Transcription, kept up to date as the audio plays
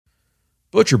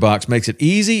ButcherBox makes it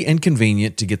easy and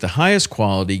convenient to get the highest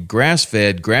quality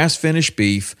grass-fed, grass-finished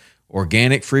beef,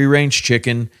 organic free-range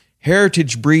chicken,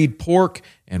 heritage breed pork,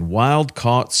 and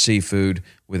wild-caught seafood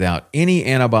without any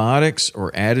antibiotics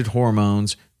or added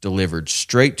hormones, delivered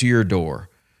straight to your door.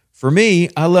 For me,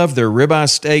 I love their ribeye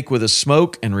steak with a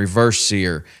smoke and reverse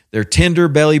sear, their tender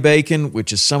belly bacon,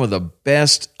 which is some of the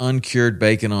best uncured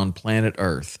bacon on planet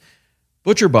Earth.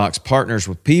 ButcherBox partners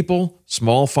with people,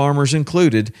 small farmers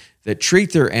included, that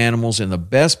treat their animals in the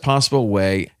best possible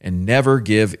way and never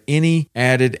give any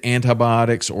added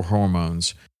antibiotics or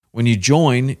hormones. When you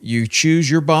join, you choose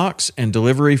your box and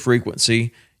delivery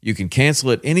frequency. You can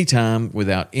cancel at any time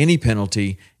without any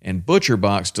penalty, and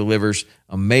ButcherBox delivers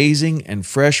amazing and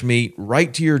fresh meat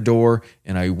right to your door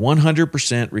in a 100%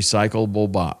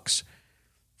 recyclable box.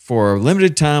 For a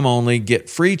limited time only,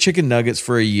 get free chicken nuggets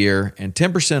for a year and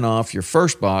 10% off your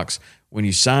first box when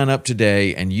you sign up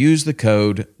today and use the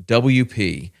code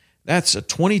WP. That's a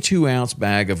 22-ounce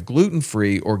bag of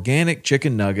gluten-free organic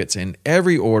chicken nuggets in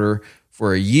every order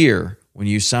for a year when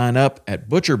you sign up at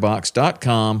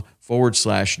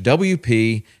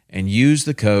butcherbox.com/WP and use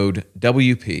the code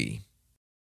WP.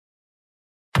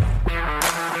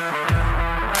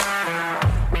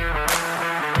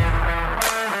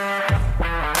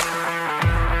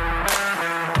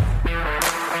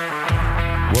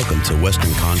 Welcome to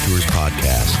Western Contours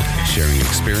Podcast, sharing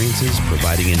experiences,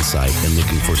 providing insight, and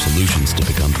looking for solutions to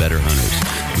become better hunters.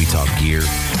 We talk gear,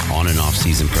 on and off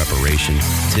season preparation,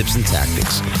 tips and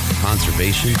tactics,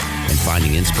 conservation, and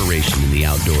finding inspiration in the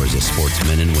outdoors as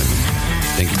sportsmen and women.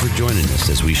 Thank you for joining us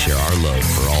as we share our love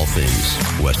for all things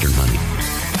Western hunting.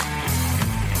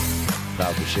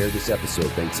 Proud to share this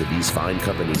episode thanks to these fine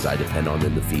companies I depend on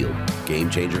in the field. Game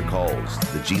Changer Calls.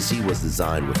 The GC was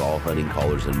designed with all hunting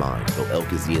callers in mind. Though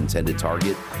elk is the intended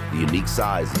target, the unique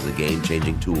size is a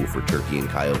game-changing tool for turkey and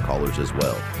coyote callers as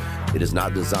well. It is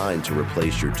not designed to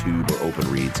replace your tube or open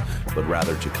reeds, but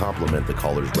rather to complement the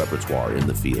caller's repertoire in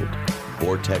the field.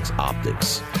 Vortex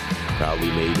Optics. Proudly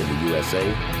made in the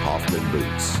USA, Hoffman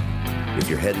Boots. If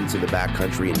you're heading to the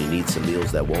backcountry and you need some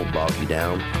meals that won't bog you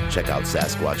down, check out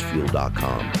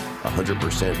SasquatchFuel.com.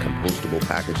 100% compostable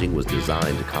packaging was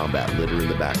designed to combat litter in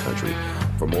the backcountry.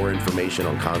 For more information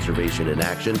on conservation in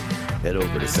action, head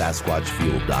over to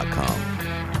SasquatchFuel.com.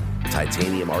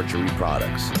 Titanium Archery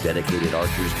Products. Dedicated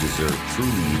archers deserve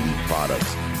truly unique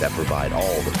products that provide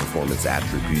all the performance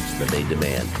attributes that they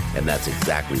demand, and that's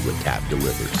exactly what TAP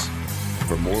delivers.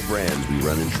 For more brands we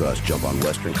run and trust, jump on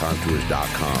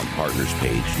westerncontours.com partners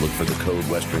page. Look for the code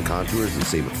Western Contours and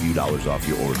save a few dollars off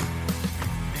your order.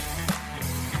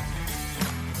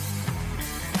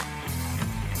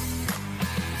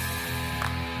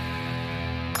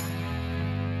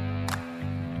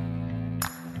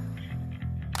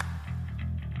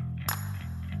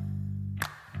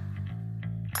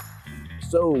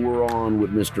 So we're on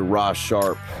with Mr. Ross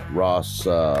Sharp,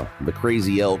 the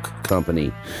Crazy Elk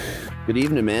Company. Good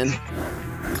evening, man.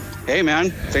 Hey,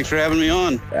 man. Thanks for having me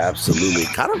on. Absolutely.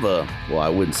 Kind of I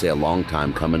wouldn't say a long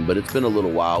time coming, but it's been a little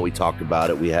while. We talked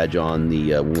about it. We had you on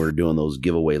when we were doing those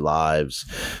giveaway lives,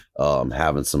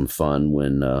 having some fun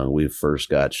when we first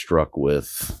got struck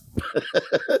with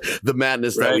the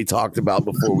madness that we talked about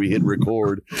before we hit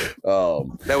record.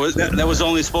 That was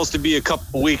only supposed to be a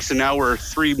couple weeks, and now we're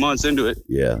 3 months into it.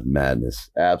 Yeah, madness.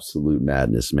 Absolute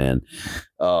madness, man.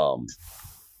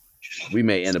 We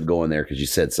may end up going there because you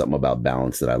said something about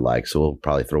balance that I like, so we'll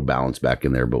probably throw balance back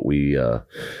in there, but we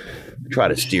try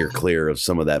to steer clear of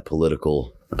some of that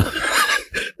political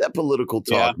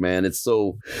talk, man. It's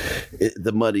so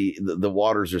the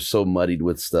waters are so muddied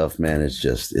with stuff, man.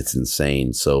 It's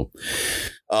insane. So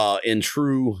in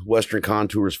true Western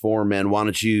Contours form, man, why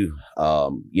don't you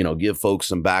give folks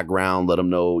some background, let them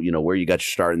know where you got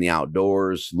your start in the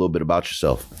outdoors, a little bit about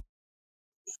yourself.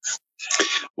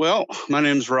 Well, my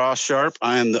name's Ross Sharp.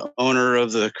 I am the owner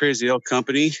of the Crazy Elk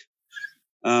Company.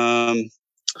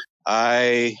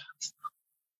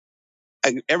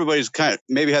 Everybody's kind of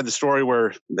maybe had the story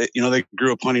where they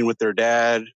grew up hunting with their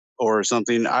dad or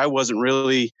something. My dad wasn't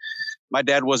really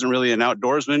an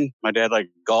outdoorsman. My dad liked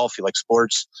golf. He liked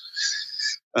sports.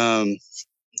 And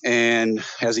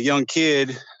as a young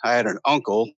kid, I had an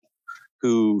uncle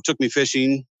who took me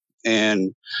fishing,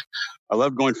 and I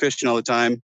loved going fishing all the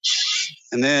time.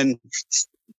 And then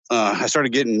I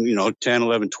started getting, 10,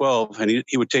 11, 12, and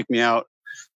he would take me out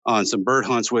on some bird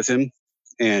hunts with him.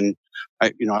 And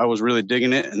I was really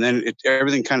digging it. And then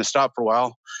everything kind of stopped for a while.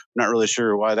 I'm not really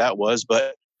sure why that was,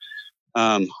 but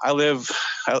I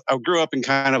grew up in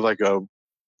kind of like a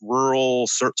rural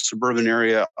suburban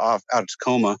area out of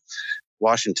Tacoma,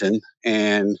 Washington.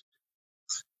 And,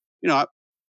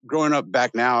 growing up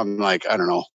back now, I'm like, I don't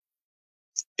know.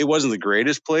 It wasn't the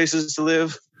greatest places to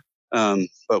live.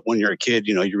 But when you're a kid,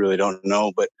 you really don't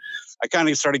know. But I kind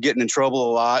of started getting in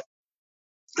trouble a lot.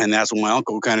 And that's when my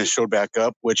uncle kind of showed back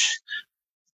up, which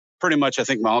pretty much I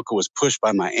think my uncle was pushed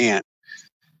by my aunt.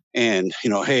 And,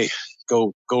 hey,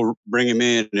 go bring him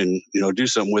in and, do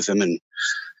something with him. And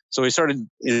so he started,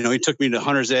 he took me to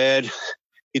Hunter's Ed.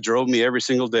 He drove me every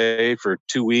single day for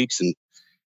 2 weeks. And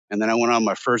then I went on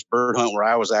my first bird hunt where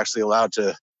I was actually allowed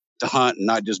to hunt and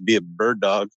not just be a bird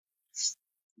dog.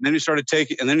 And then he started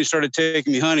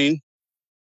taking me hunting,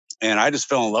 and I just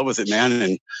fell in love with it,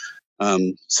 man.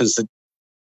 And since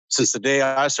the day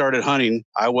I started hunting,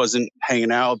 I wasn't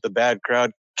hanging out with the bad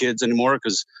crowd kids anymore,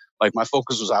 because like my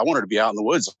focus was I wanted to be out in the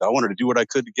woods. I wanted to do what I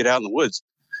could to get out in the woods.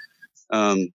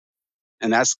 And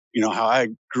that's, how I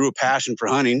grew a passion for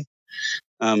hunting.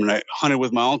 And I hunted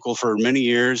with my uncle for many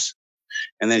years.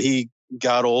 And then he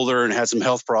got older and had some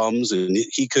health problems, and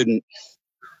he couldn't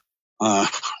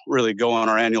really go on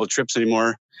our annual trips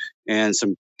anymore. And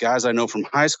some guys I know from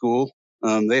high school,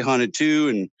 they hunted too.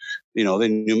 And, they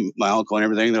knew my uncle and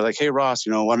everything. They're like, hey, Ross,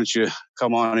 why don't you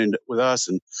come on in with us?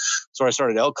 And so I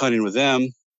started elk hunting with them.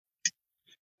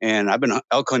 And I've been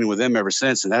elk hunting with them ever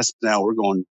since. And that's now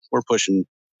we're pushing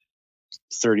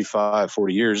 35,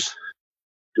 40 years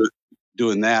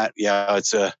doing that. Yeah,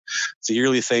 it's a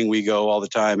yearly thing. We go all the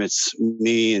time. It's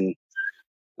me and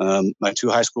my 2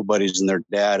 high school buddies and their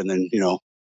dad. And then,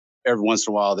 every once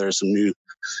in a while there's some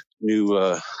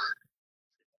new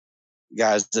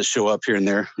guys that show up here and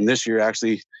there. And this year,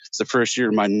 actually, it's the first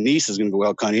year my niece is going to go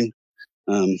elk hunting.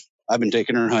 I've been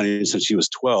taking her hunting since she was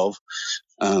 12.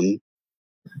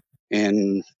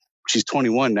 And she's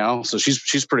 21 now. So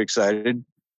she's pretty excited.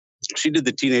 She did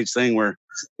the teenage thing where,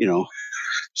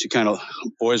 she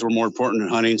boys were more important than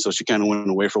hunting. So she kind of went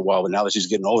away for a while. But now that she's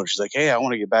getting older, she's like, hey, I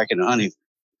want to get back into hunting.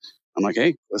 I'm like,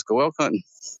 hey, let's go elk hunting.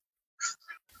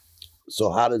 So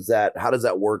how does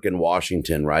that work in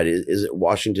Washington, right? Is it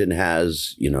Washington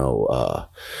has, your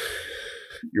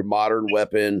modern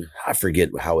weapon? I forget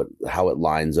how it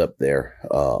lines up there.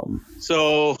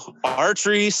 So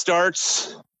archery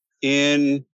starts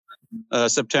in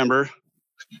September,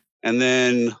 and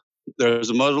then there's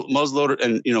a muzzleloader,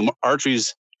 and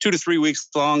archery's 2 to 3 weeks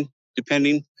long,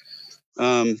 depending.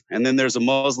 And then there's a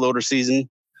muzzleloader season,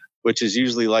 which is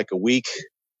usually like a week,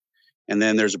 and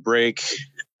then there's a break.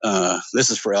 This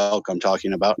is for elk I'm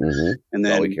talking about. Mm-hmm. And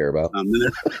then all we care about.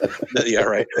 Yeah,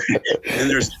 right. And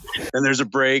there's a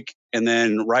break, and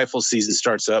then rifle season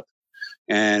starts up,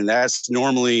 and that's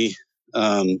normally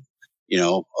a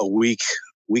week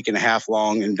and a half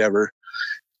long endeavor.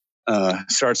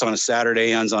 Starts on a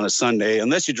Saturday, ends on a Sunday,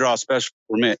 unless you draw a special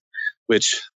permit,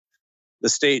 which the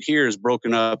state here is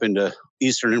broken up into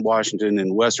Eastern Washington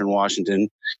and Western Washington.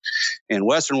 And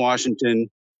Western Washington,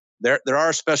 there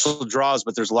are special draws,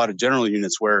 but there's a lot of general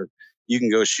units where you can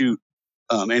go shoot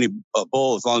any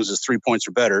bull as long as it's 3 points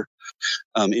or better.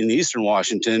 In Eastern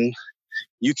Washington,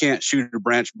 you can't shoot a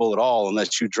branch bull at all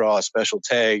unless you draw a special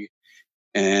tag.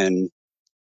 And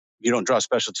you don't draw a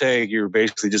special tag, you're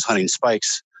basically just hunting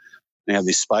spikes. They have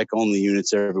these spike-only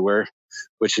units everywhere,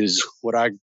 which is what I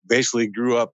basically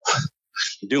grew up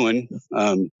doing.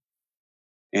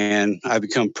 And I've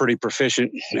become pretty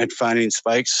proficient at finding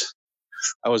spikes.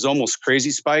 I was almost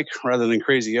crazy spike rather than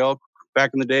crazy elk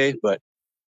back in the day, but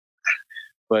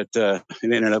it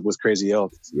ended up with crazy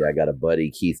elk. Yeah, I got a buddy,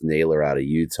 Keith Naylor, out of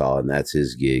Utah, and that's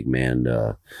his gig, man.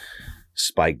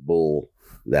 Spike bull.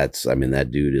 That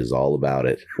dude is all about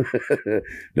it.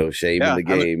 No shame in the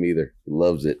game either.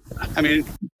 Loves it.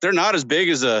 They're not as big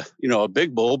as a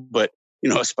big bull, but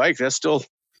a spike, that's still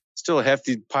a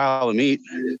hefty pile of meat.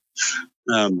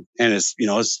 And it's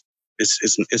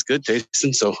good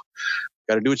tasting. So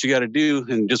got to do what you got to do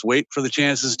and just wait for the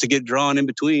chances to get drawn in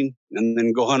between, and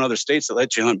then go hunt other states that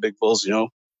let you hunt big bulls,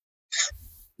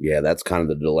 Yeah, that's kind of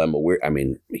the dilemma.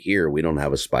 Here we don't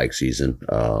have a spike season.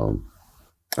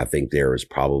 I think there is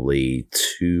probably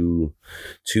two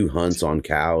hunts on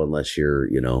cow, unless you're,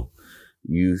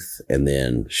 youth. And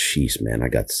then, sheesh, man, I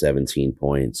got 17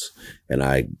 points, and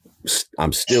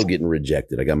I'm still getting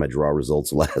rejected. I got my draw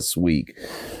results last week,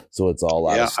 so it's all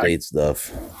out of state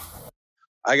stuff.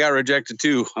 I got rejected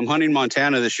too. I'm hunting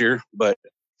Montana this year, but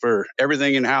for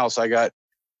everything in house, I got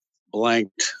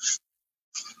blanked.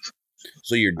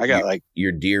 So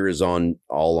your deer is all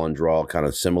on draw, kind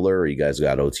of similar, or you guys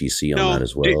got OTC on that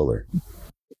as well?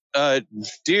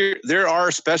 Deer, there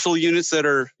are special units that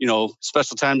are,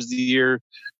 special times of the year,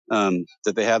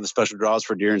 that they have the special draws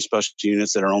for deer, and special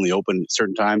units that are only open at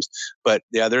certain times. But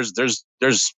yeah, there's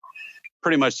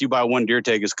pretty much, you buy one deer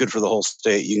tag, it's good for the whole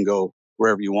state. You can go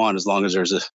wherever you want, as long as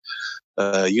there's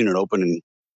a unit open, and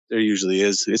there usually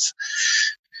is.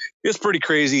 It's pretty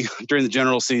crazy during the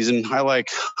general season. I like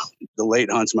the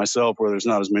late hunts myself where there's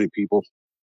not as many people.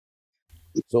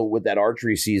 So with that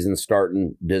archery season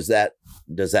starting, does that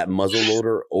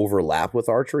muzzleloader overlap with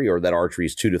archery, or that archery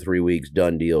is 2 to 3 weeks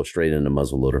done deal straight into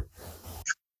muzzleloader?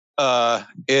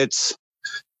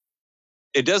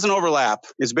 It doesn't overlap.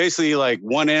 It's basically like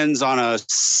one ends on a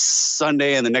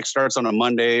Sunday and the next starts on a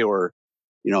Monday, or,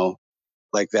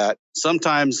 like that.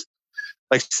 Sometimes,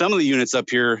 like some of the units up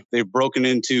here, they've broken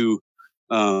into,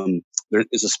 there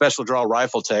is a special draw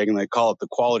rifle tag, and they call it the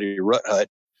quality rut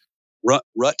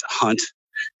hunt.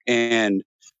 And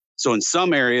so in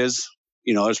some areas,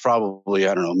 there's probably,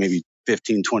 I don't know, maybe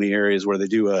 15, 20 areas where they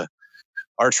do a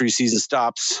archery season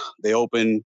stops. They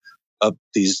open up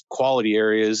these quality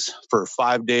areas for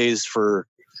 5 days for,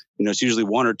 it's usually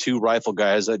 1 or 2 rifle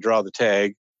guys that draw the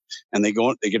tag, and they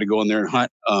get to go in there and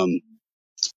hunt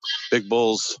big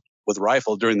bulls with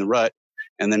rifle during the rut.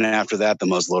 And then after that, the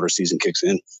muzzleloader season kicks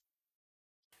in.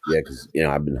 Yeah, because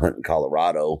I've been hunting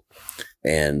Colorado,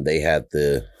 and they had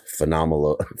the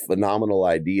phenomenal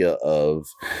idea of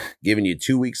giving you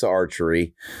 2 weeks of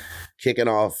archery, kicking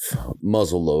off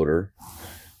muzzleloader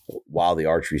while the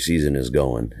archery season is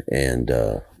going. And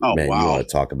you want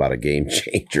to talk about a game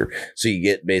changer. So you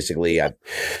get basically,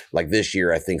 like this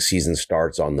year, I think season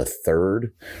starts on the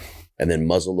 3rd, and then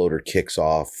muzzleloader kicks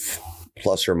off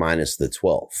plus or minus the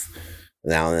 12th.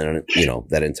 Now, then,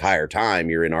 that entire time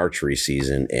you're in archery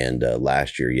season, and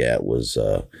last year, it was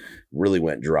really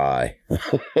went dry.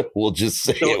 We'll just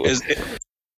say. So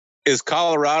is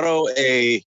Colorado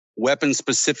a weapon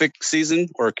specific season,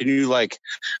 or can you, like,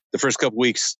 the first couple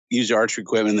weeks use your archery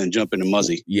equipment and then jump into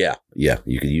muzzy? Yeah,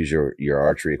 you could use your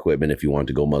archery equipment. If you want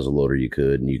to go muzzleloader, you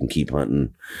could, and you can keep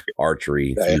hunting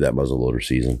archery through that muzzleloader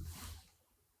season.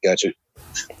 Gotcha.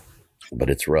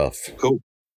 But it's rough. Cool.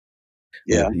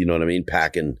 Yeah. You know what I mean?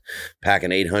 Packing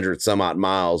 800 some odd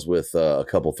miles with a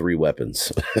couple 3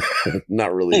 weapons.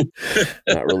 not really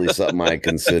something I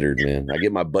considered, man. I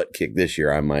get my butt kicked this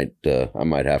year. I might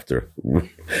have to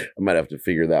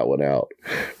figure that one out.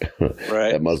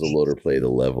 Right. That muzzleloader play the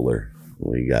leveler.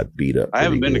 We got beat up. I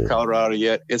haven't been to Colorado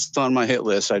yet. It's on my hit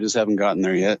list. I just haven't gotten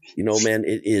there yet. Man,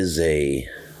 it is a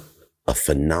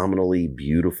phenomenally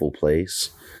beautiful place.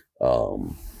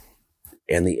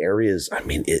 And the areas, I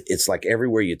mean, it's like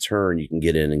everywhere you turn, you can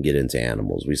get in and get into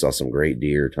animals. We saw some great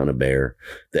deer, ton of bear.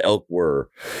 The elk were,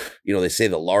 they say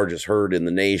the largest herd in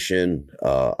the nation.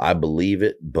 I believe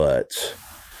it, but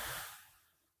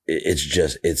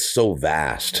it's so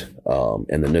vast.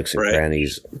 And the nooks and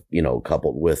crannies,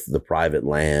 coupled with the private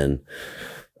land,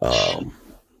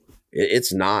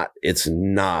 it's not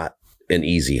an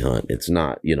easy hunt. It's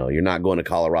not, you're not going to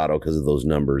Colorado because of those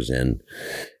numbers and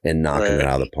knocking it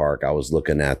out of the park. I was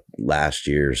looking at maybe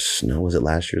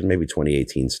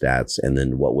 2018 stats, and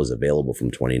then what was available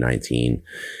from 2019.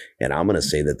 And I'm going to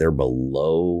say that they're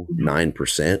below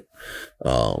 9%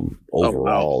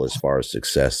 overall as far as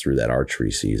success through that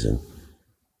archery season.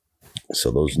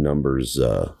 So those numbers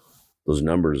are,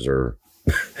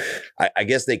 I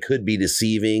guess they could be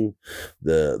deceiving.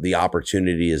 The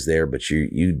opportunity is there, but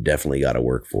you definitely got to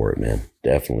work for it, man.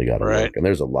 Definitely got to work. And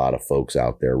there's a lot of folks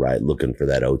out there, right, looking for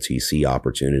that OTC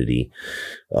opportunity.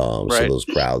 So those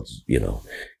crowds,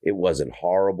 it wasn't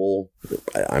horrible.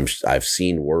 I've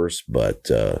seen worse, but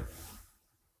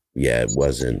it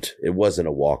wasn't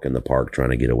a walk in the park trying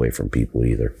to get away from people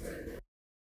either.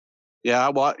 Yeah,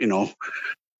 I bought,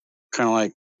 kind of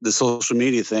like the social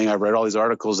media thing. I read all these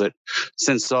articles that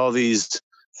since all these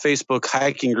Facebook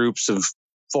hiking groups have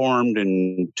formed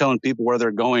and telling people where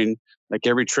they're going, like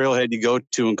every trailhead you go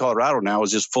to in Colorado now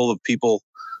is just full of people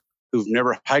who've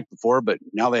never hiked before, but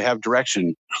now they have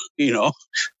direction,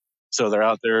 so they're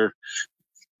out there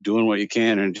doing what you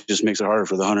can, and it just makes it harder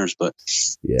for the hunters. But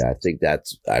yeah, I think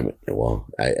that's,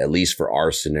 at least for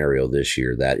our scenario this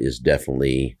year, that is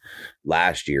definitely,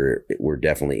 last year, we're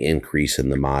definitely increasing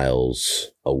the miles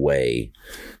away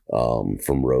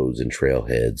from roads and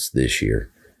trailheads this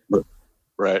year.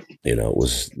 Right. It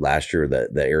was last year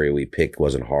that the area we picked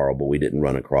wasn't horrible. We didn't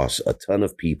run across a ton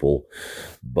of people,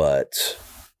 but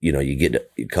you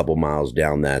get a couple miles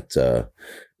down that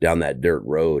dirt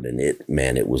road, and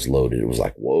it was loaded. It was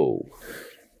like, whoa.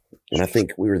 And I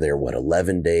think we were there,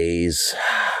 11 days.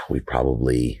 We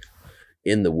probably,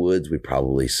 in the woods, we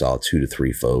probably saw 2 to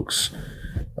 3 folks.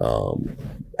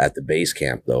 At the base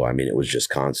camp, though, I mean, it was just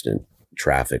constant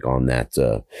traffic on that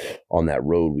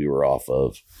road we were off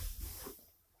of.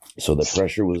 So the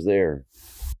pressure was there.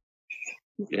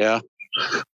 Yeah.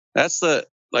 That's the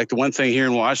like the one thing here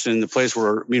in Washington, the place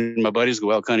where me and my buddies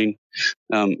go elk hunting,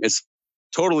 it's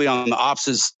totally on the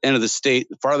opposite end of the state,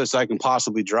 the farthest I can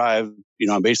possibly drive. You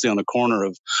know, I'm basically on the corner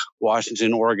of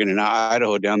Washington, Oregon, and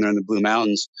Idaho down there in the Blue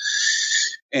Mountains.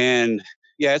 And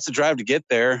yeah, it's a drive to get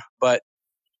there, but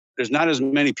there's not as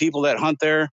many people that hunt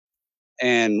there.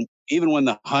 And even when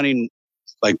the hunting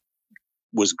like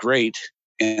was great,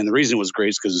 and the reason it was great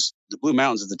is because the Blue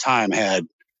Mountains at the time had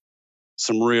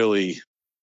some really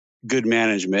good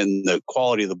management, and the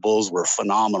quality of the bulls were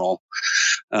phenomenal.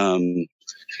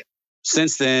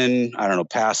 Since then, I don't know,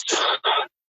 past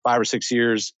 5 or 6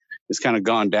 years, it's kind of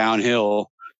gone downhill.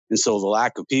 And so the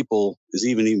lack of people is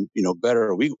even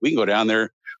better. We can go down there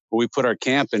where we put our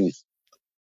camp, and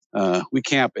we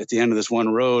camp at the end of this one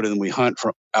road, and then we hunt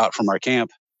out from our camp.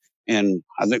 And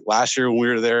I think last year when we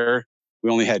were there,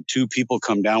 we only had 2 people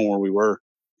come down where we were,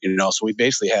 so we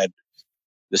basically had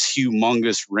this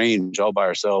humongous range all by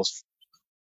ourselves.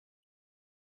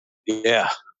 Yeah.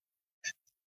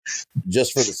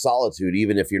 Just for the solitude,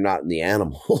 even if you're not in the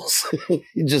animals,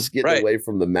 you just getting away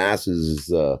from the masses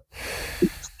is a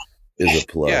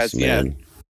plus, man.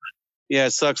 Yeah,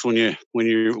 it sucks when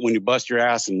you bust your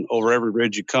ass and over every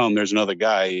ridge you come, there's another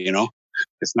guy.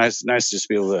 It's nice to just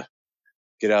be able to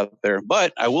get out there.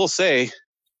 But I will say,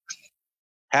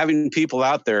 having people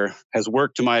out there has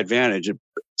worked to my advantage.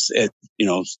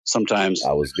 Sometimes.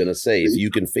 I was going to say, if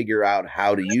you can figure out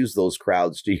how to use those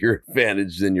crowds to your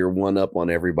advantage, then you're one up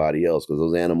on everybody else, because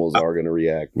those animals are going to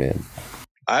react, man.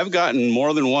 I've gotten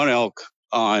more than one elk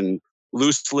on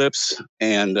loose slips,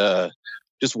 and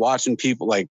just watching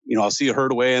people, I'll see a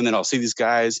herd away, and then I'll see these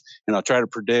guys, and I'll try to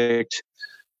predict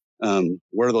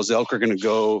where those elk are going to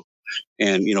go,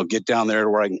 and, get down there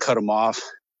where I can cut them off.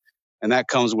 And that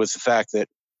comes with the fact that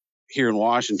here in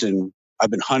Washington, I've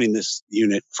been hunting this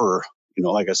unit for,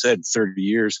 like I said, 30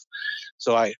 years.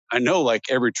 So I know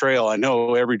every trail, I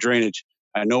know every drainage,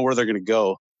 I know where they're going to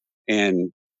go.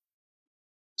 And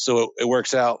so it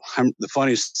works out. The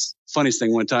funniest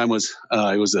thing one time was,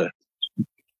 it was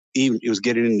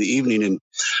getting in the evening, and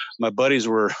my buddies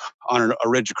were on a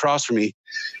ridge across from me.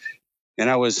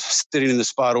 And I was sitting in the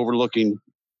spot overlooking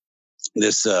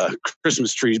this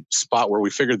Christmas tree spot where we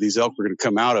figured these elk were going to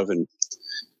come out of. And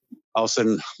all of a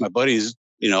sudden, my buddies,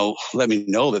 let me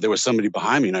know that there was somebody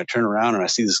behind me. And I turn around and I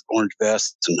see this orange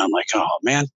vest, and I'm like, oh,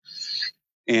 man.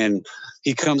 And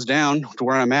he comes down to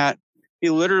where I'm at. He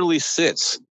literally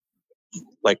sits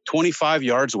 25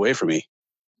 yards away from me.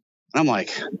 And I'm like,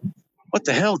 what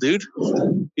the hell, dude?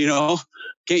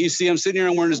 Can't you see I'm sitting here?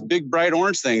 I'm wearing this big, bright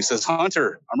orange thing. It says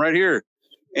Hunter. I'm right here.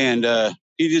 And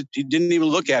he didn't even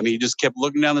look at me. He just kept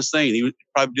looking down this thing. He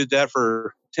probably did that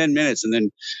for 10 minutes. And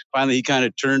then finally he kind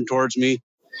of turned towards me,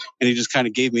 and he just kind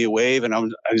of gave me a wave, and I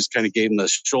just kind of gave him the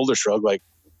shoulder shrug,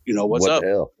 what's up?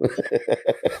 Hell?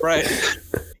 Right.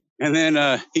 And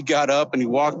then he got up and he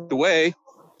walked away,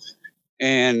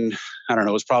 and I don't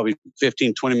know, it was probably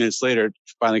 15, 20 minutes later, it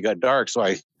finally got dark. So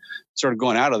I started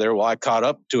going out of there. Well, I caught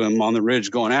up to him on the ridge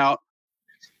going out,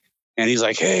 and he's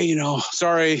like, hey,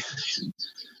 sorry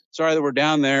that we're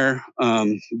down there.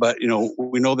 But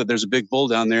we know that there's a big bull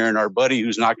down there, and our buddy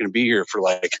who's not going to be here for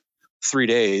 3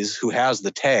 days, who has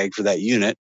the tag for that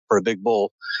unit for a big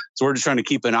bull. So we're just trying to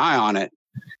keep an eye on it.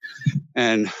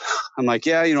 And I'm like,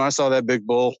 yeah, I saw that big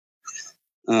bull,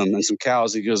 and some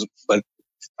cows. He goes, but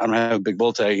I don't have a big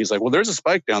bull tag. He's like, well, there's a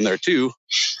spike down there too,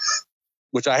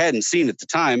 which I hadn't seen at the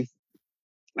time.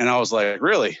 And I was like,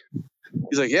 really?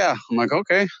 He's like, yeah. I'm like,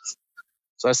 okay.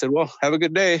 So I said, well, have a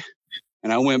good day.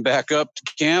 And I went back up to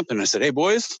camp, and I said, hey,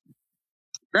 boys,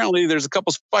 apparently there's a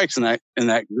couple spikes in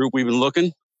that group we've been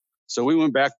looking. So we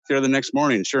went back there the next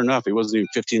morning, and sure enough, it wasn't even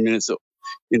 15 minutes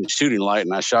in the shooting light,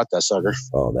 and I shot that sucker.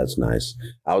 Oh, that's nice.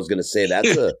 I was going to say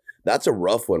that's a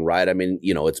rough one, right? I mean,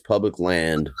 it's public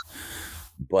land,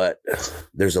 but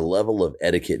there's a level of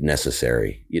etiquette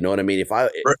necessary. You know what I mean? If I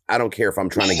don't care if I'm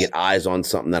trying to get eyes on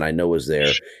something that I know is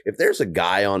there. If there's a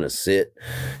guy on a sit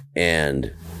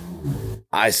and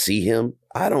I see him,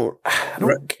 I don't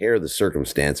care the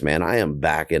circumstance, man. I am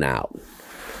backing out.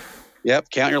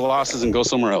 Yep. Count your losses and go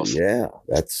somewhere else. Yeah.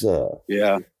 That's a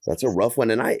rough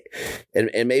one. And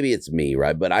and maybe it's me,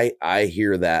 right? But I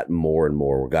hear that more and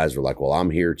more where guys are like, well, I'm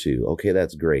here too. Okay,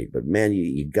 that's great. But man,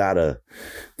 you gotta,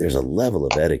 there's a level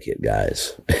of etiquette,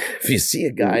 guys. If you see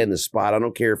a guy in the spot, I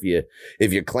don't care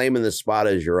if you're claiming the spot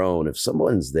as your own, if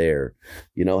someone's there,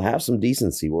 have some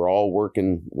decency. We're all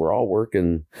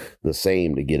working the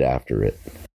same to get after it.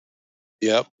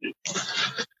 Yep.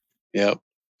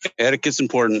 Etiquette's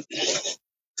important.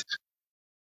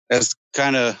 That's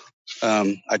kind of,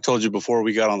 I told you before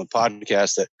we got on the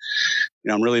podcast that,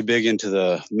 I'm really big into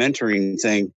the mentoring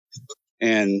thing.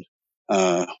 And,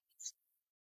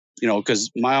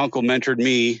 because my uncle mentored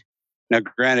me. Now,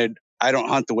 granted, I don't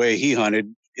hunt the way he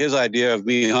hunted. His idea of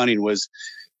me hunting was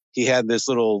he had this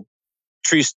little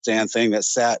tree stand thing that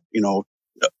sat,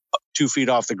 2 feet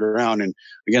off the ground and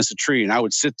against a tree. And I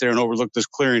would sit there and overlook this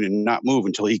clearing and not move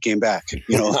until he came back.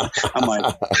 I'm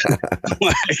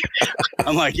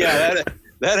like, yeah,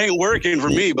 that ain't working for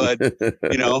me, bud.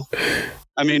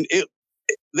 I mean,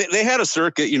 they had a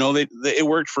circuit, it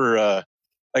worked for,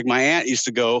 like my aunt used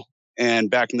to go,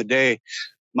 and back in the day,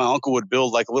 my uncle would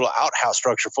build like a little outhouse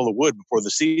structure full of wood before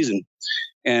the season.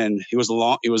 And it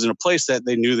was in a place that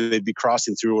they knew that they'd be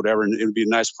crossing through or whatever. And it would be a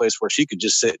nice place where she could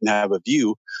just sit and have a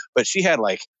view. But she had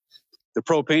like the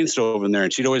propane stove in there,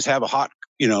 and she'd always have a hot,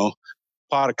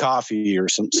 pot of coffee or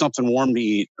something warm to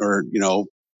eat, or,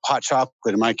 hot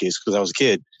chocolate in my case, because I was a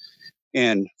kid.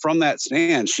 And from that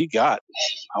stand, she shot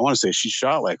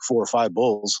like 4 or 5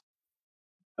 bulls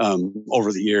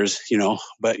over the years,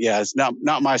 but yeah, it's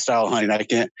not my style of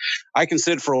hunting. I can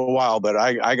sit for a while, but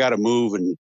I got to move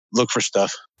and look for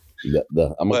stuff.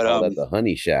 I'm gonna call that the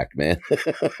honey shack, man.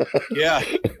 Yeah.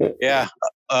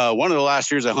 One of the last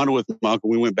years I hunted with my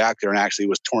uncle, we went back there and actually it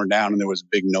was torn down, and there was a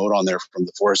big note on there from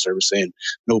the Forest Service saying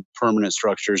no permanent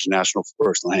structures, national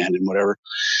forest land, and whatever.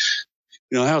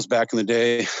 That was back in the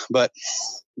day. But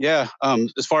yeah,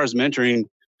 as far as mentoring,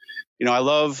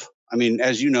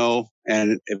 as you know,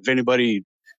 and if anybody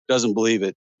doesn't believe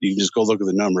it, you can just go look at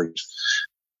the numbers.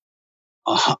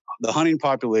 The hunting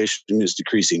population is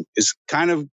decreasing. It's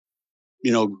kind of,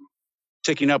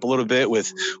 ticking up a little bit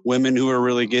with women who are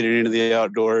really getting into the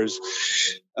outdoors.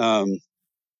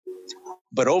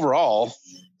 But overall,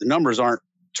 the numbers aren't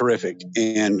terrific.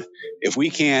 And if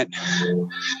we can't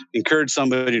encourage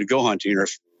somebody to go hunting, or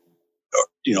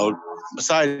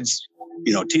besides,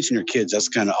 teaching your kids, that's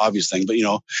kind of obvious thing. But,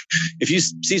 if you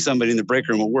see somebody in the break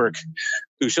room at work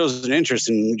who shows an interest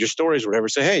in your stories or whatever,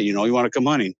 say, hey, you want to come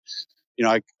hunting.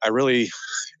 I really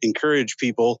encourage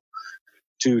people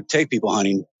to take people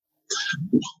hunting.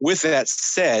 With that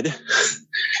said,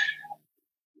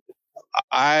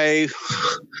 I'm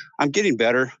getting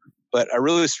better, but I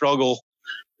really struggle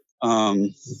because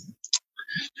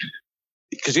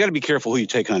you got to be careful who you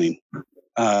take hunting.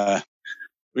 The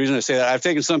reason I say that, I've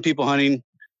taken some people hunting,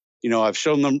 I've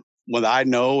shown them what I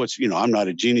know. It's, I'm not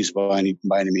a genius by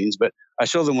any means, but I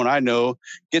show them what I know,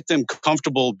 get them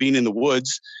comfortable being in the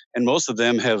woods. And most of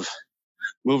them have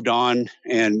moved on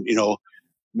and,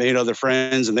 made other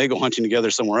friends, and they go hunting together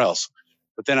somewhere else.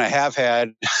 But then I have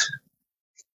had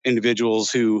individuals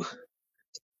who,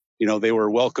 they were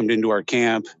welcomed into our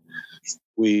camp.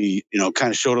 We,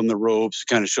 kind of showed them the ropes,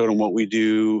 kind of showed them what we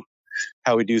do,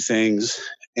 how we do things.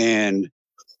 And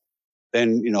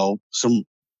then, some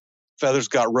feathers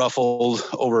got ruffled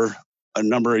over a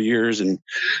number of years, and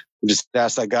we just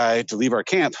asked that guy to leave our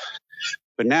camp.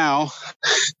 But now,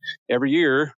 every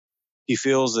year, he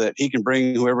feels that he can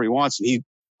bring whoever he wants, and he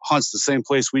hunts the same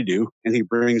place we do, and he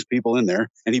brings people in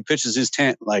there, and he pitches his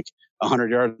tent like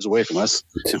 100 yards away from us.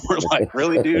 And we're like,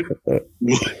 really, dude?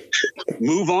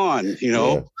 Move on,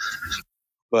 Yeah.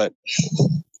 But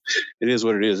it is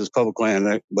what it is. It's public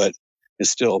land, but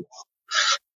it's still,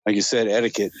 like you said,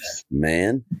 etiquette.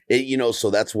 Man,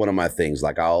 so that's one of my things.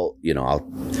 Like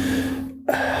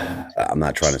I'm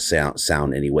not trying to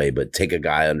sound anyway, but take a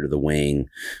guy under the wing,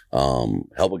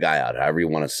 help a guy out, however you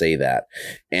want to say that.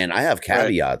 And I have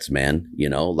caveats, right, man.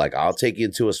 Like I'll take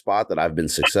you to a spot that I've been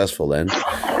successful in.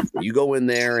 You go in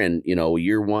there and,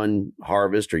 year 1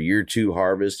 harvest or year 2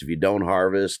 harvest. If you don't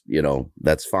harvest,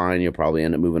 that's fine. You'll probably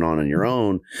end up moving on your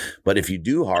own. But if you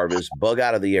do harvest, bug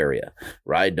out of the area,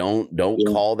 right? Don't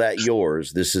call that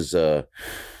yours. This is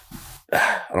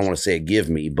I don't want to say a give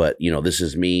me, but this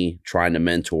is me trying to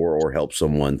mentor or help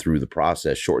someone through the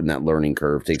process, shorten that learning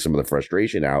curve, take some of the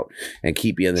frustration out, and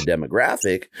keep you in the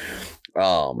demographic.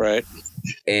 Right.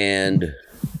 And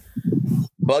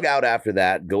bug out after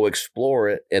that, go explore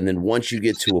it. And then once you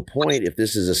get to a point, if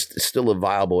this is still a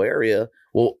viable area,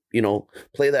 well,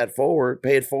 play that forward,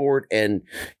 pay it forward, and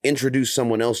introduce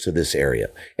someone else to this area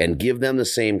and give them the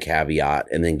same caveat,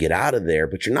 and then get out of there.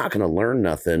 But you're not going to learn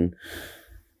nothing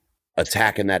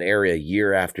attacking that area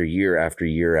year after year after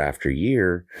year after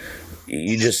year.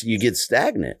 You get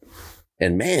stagnant.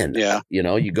 And man, yeah,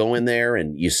 you go in there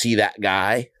and you see that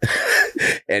guy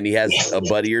and he has a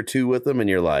buddy or two with him, and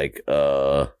you're like,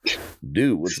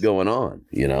 dude, what's going on?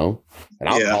 And I'll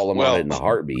call him on it in a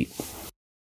heartbeat.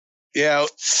 Yeah.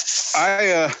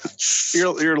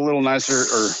 You're a little nicer,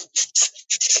 or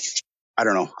I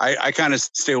don't know. I kind of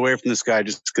stay away from this guy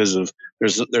just because of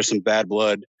there's some bad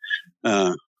blood.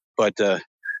 But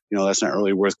that's not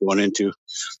really worth going into.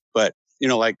 But,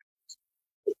 like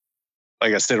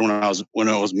like I said, when I was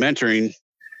mentoring,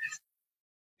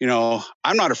 you know,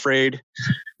 I'm not afraid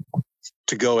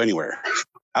to go anywhere.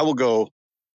 I will go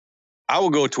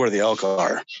to where the elk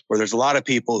are, where there's a lot of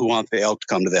people who want the elk to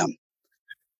come to them.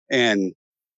 And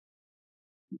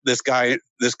this guy,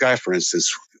 for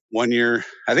instance, one year,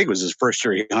 I think it was his first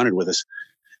year he hunted with us.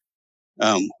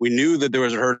 We knew that there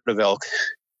was a herd of elk,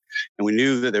 and we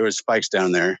knew that there was spikes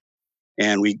down there.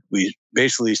 And we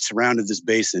basically surrounded this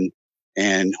basin,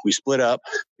 and we split up.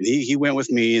 And he went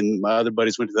with me, and my other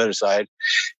buddies went to the other side.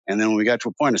 And then when we got to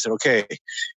a point, I said, okay,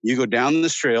 you go down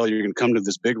this trail, you're going to come to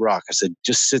this big rock. I said,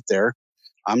 just sit there.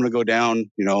 I'm going to go down,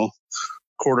 you know,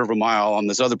 quarter of a mile on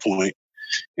this other point,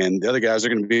 and the other guys are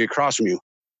going to be across from you.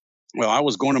 Well, I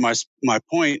was going to my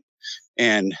point,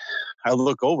 and I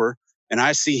look over, and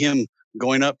I see him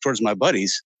going up towards my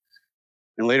buddies.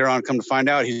 And later on, come to find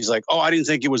out, he's like, oh, I didn't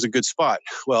think it was a good spot.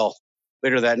 Well,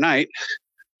 later that night,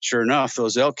 sure enough,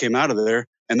 those elk came out of there,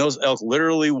 and those elk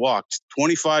literally walked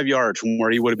 25 yards from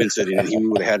where he would have been sitting, and he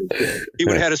would have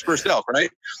had his first elk, right?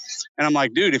 And I'm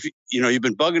like, dude, if you know, you've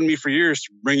been bugging me for years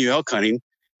to bring you elk hunting,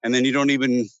 and then you don't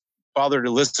even bother to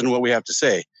listen to what we have to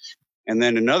say. And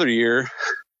then another year,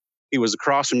 he was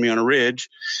across from me on a ridge,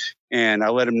 and I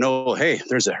let him know, hey,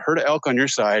 there's a herd of elk on your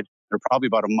side. They're probably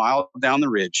about a mile down the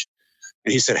ridge.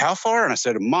 And he said, how far? And I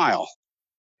said, a mile.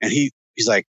 And he's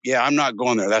like, yeah, I'm not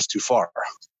going there. That's too far.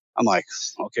 I'm like,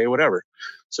 okay, whatever.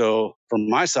 So from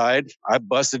my side, I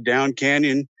busted down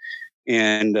canyon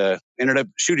and ended up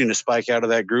shooting a spike out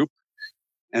of that group.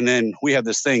 And then we have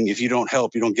this thing, if you don't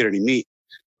help, you don't get any meat.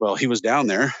 Well, he was down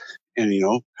there and, you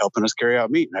know, helping us carry out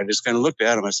meat. And I just kind of looked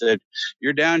at him. I said,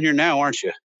 you're down here now, aren't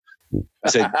you? I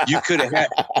said, you could have had,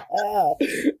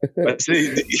 but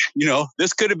see, you know,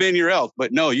 this could have been your elk,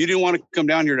 but no, you didn't want to come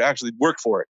down here to actually work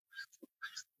for it.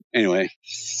 Anyway.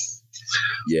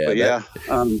 Yeah.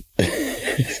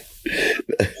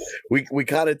 We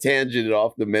kind of tangented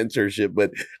off the mentorship,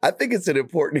 but I think it's an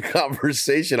important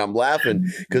conversation. I'm laughing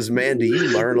because, man, do you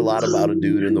learn a lot about a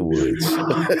dude in the woods?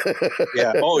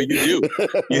 Yeah. Oh, you do.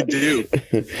 You do.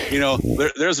 You know,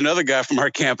 there's another guy from our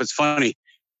camp. It's funny.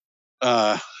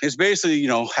 It's basically, you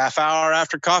know, half hour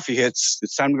after coffee hits,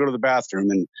 it's time to go to the bathroom.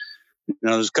 And, you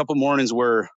know, there's a couple mornings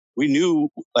where we knew,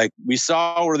 like, we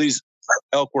saw where these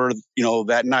elk were, you know,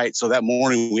 that night. So that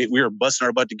morning we were busting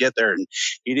our butt to get there, and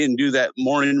he didn't do that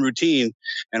morning routine.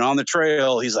 And on the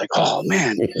trail, he's like, oh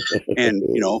man. And,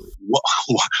 you know,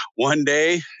 one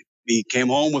day he came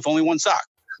home with only one sock.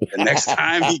 The next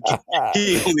time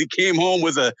he only came home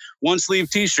with a one sleeve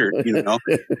t-shirt, you know.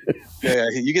 Yeah,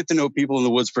 you get to know people in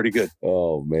the woods pretty good.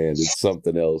 Oh man, it's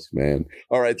something else, man.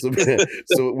 All right,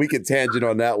 so we could tangent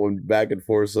on that one back and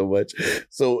forth so much.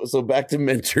 So back to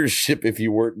mentorship if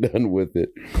you weren't done with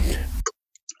it.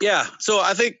 Yeah, so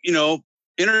I think, you know,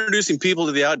 introducing people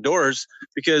to the outdoors,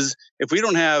 because if we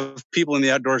don't have people in the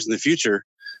outdoors in the future,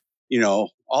 you know,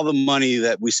 all the money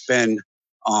that we spend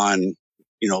on,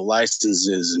 you know,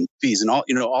 licenses and fees and all,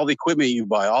 you know, all the equipment you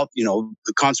buy, all, you know,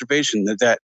 the conservation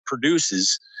that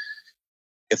produces,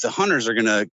 if the hunters are going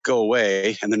to go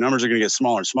away and the numbers are going to get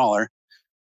smaller and smaller,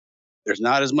 there's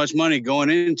not as much money going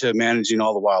into managing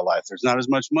all the wildlife. There's not as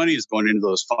much money as going into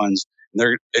those funds.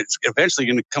 And it's eventually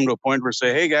going to come to a point where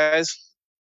say, hey guys,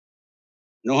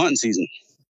 no hunting season.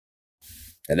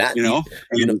 And that, you know,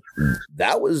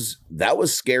 that was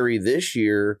scary this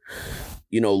year.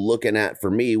 You know, looking at, for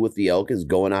me with the elk is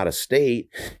going out of state,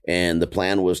 and the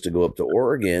plan was to go up to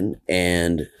Oregon,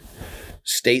 and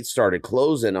states started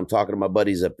closing. I'm talking to my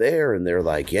buddies up there, and they're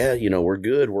like, yeah, you know, we're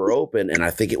good, we're open. And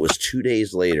I think it was 2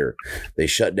 days later, they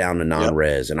shut down the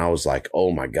non-res. Yep. And I was like,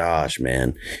 oh my gosh,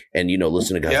 man. And, you know,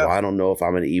 listen to guys, well, I don't know if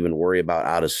I'm going to even worry about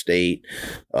out of state.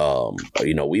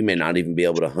 You know, we may not even be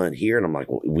able to hunt here. And I'm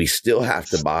like, well, we still have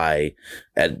to buy,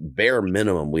 at bare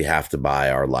minimum, we have to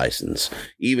buy our license,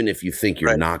 even if you think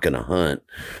you're not going to hunt.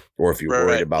 Or if you're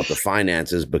worried about the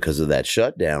finances because of that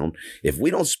shutdown, if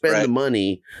we don't spend the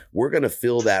money, we're going to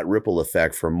feel that ripple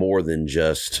effect for more than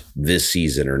just this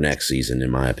season or next season,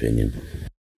 in my opinion.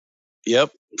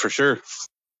 Yep, for sure.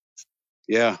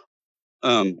 Yeah.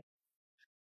 My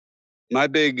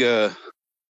big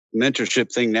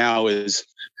mentorship thing now is,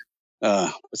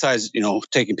 besides, you know,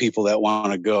 taking people that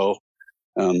want to go,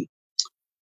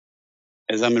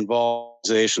 as I'm involved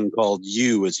in an organization called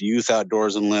it's Youth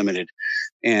Outdoors Unlimited.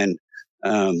 And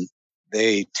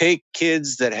they take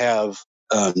kids that have,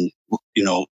 you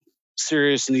know,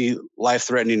 seriously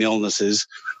life-threatening illnesses,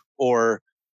 or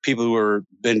people who are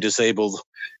been disabled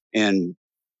and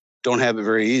don't have it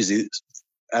very easy.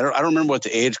 I don't remember what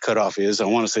the age cutoff is. I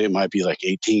want to say it might be like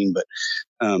 18, but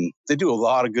they do a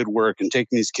lot of good work in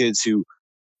taking these kids who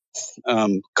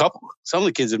Some of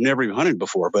the kids have never even hunted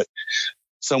before, but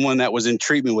someone that was in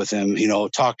treatment with them,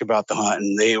 talked about the hunt,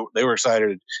 and they were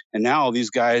excited. And now these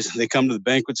guys, they come to the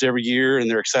banquets every year and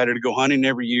they're excited to go hunting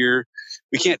every year.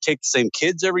 We can't take the same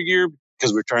kids every year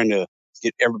because we're trying to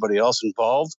get everybody else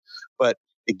involved, but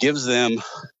it gives them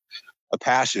a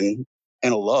passion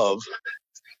and a love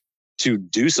to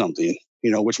do something,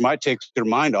 which might take their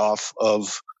mind off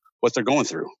of what they're going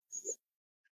through,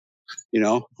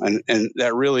 and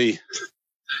that really,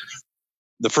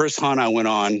 the first hunt I went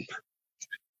on,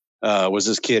 was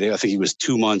this kid. I think he was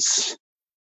 2 months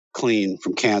clean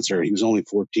from cancer. He was only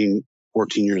 14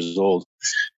 years old.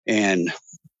 And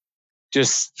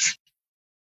just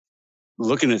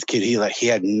looking at the kid, he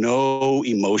had no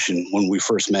emotion when we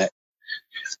first met.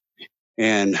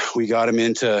 And we got him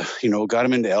into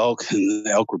elk, and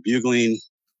the elk were bugling.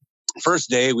 First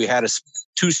day we had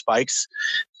 2 spikes,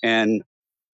 and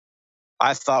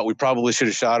I thought we probably should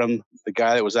have shot him. The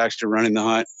guy that was actually running the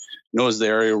hunt knows the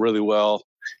area really well.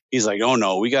 He's like, "Oh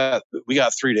no, we got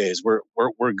 3 days. We're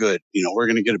good. We're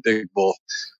going to get a big bull."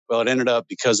 Well, it ended up,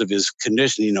 because of his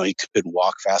condition, he couldn't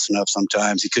walk fast enough.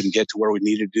 Sometimes he couldn't get to where we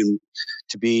needed him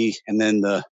to be. And then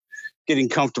the getting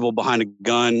comfortable behind a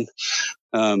gun,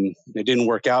 it didn't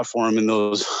work out for him in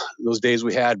those days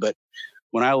we had. But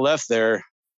when I left there,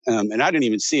 and I didn't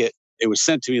even see it, it was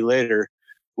sent to me later.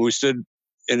 When we stood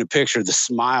in a picture, the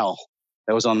smile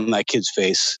that was on that kid's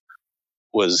face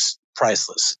was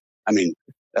priceless. I mean,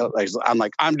 I'm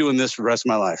like, I'm doing this for the rest of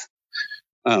my life.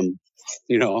 And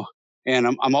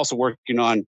I'm also working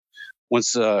on,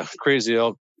 once Crazy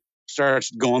Elk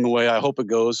starts going the way I hope it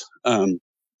goes, on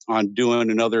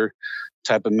doing another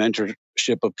type of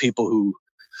mentorship of people who,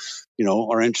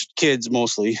 are interested, kids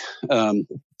mostly. I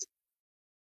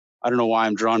don't know why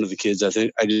I'm drawn to the kids. I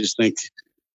just think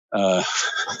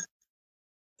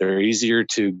they're easier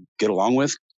to get along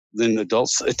with than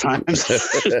adults at times.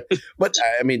 But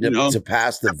I mean, to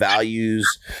pass the values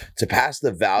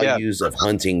of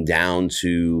hunting down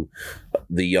to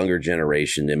the younger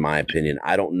generation, in my opinion,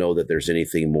 I don't know that there's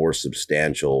anything more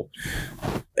substantial.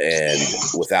 And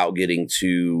without getting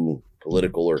too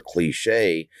political or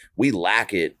cliche, we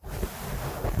lack it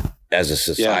as a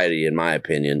society, in my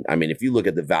opinion. I mean, if you look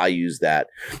at the values that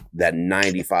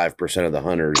 95% of the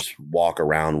hunters walk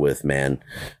around with, man,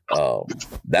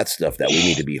 that's stuff that we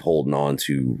need to be holding on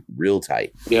to real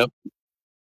tight. Yep.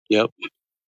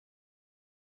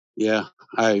 Yeah,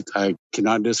 I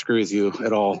cannot disagree with you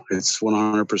at all. It's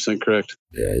 100% correct.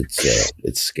 Yeah,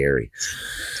 it's scary.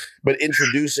 But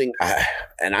introducing,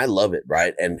 and I love it,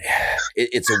 right? And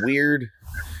it's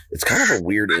kind of a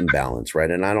weird imbalance, right?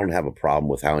 And I don't have a problem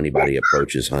with how anybody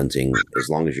approaches hunting, as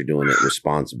long as you're doing it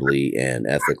responsibly and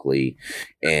ethically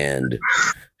and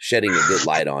shedding a good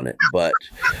light on it. But,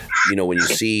 when you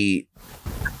see,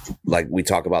 like we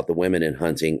talk about the women in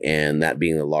hunting and that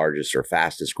being the largest or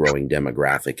fastest growing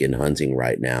demographic in hunting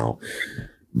right now.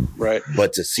 Right.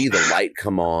 But to see the light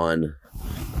come on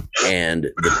and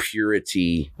the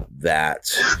purity that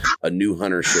a new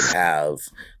hunter should have,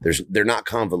 they're not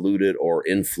convoluted or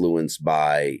influenced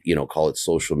by, call it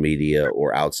social media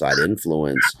or outside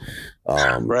influence.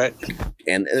 Right.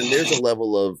 And there's a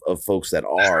level of folks that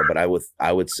are, but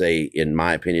I would say, in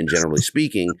my opinion, generally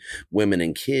speaking, women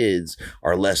and kids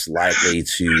are less likely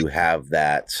to have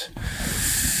that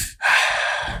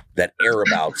air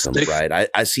about them, right?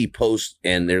 I see posts,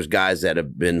 and there's guys that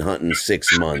have been hunting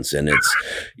 6 months, and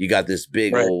you got this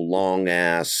big old long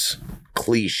ass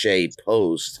cliche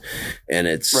post, and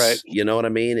it's you know what I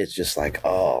mean? It's just like,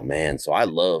 oh man. So I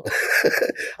love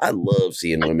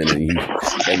seeing women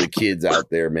and the kids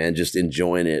out there, man, just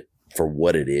enjoying it for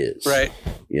what it is. Right.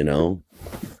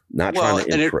 Not trying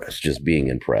to impress, just being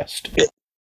impressed.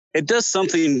 It does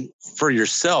something for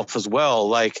yourself as well.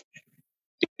 Like,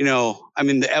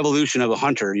 the evolution of a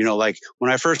hunter, like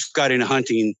when I first got into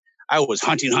hunting, I was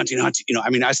hunting.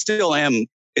 I still am.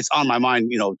 It's on my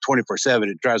mind, 24/7.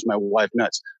 It drives my wife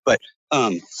nuts. But,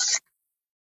 how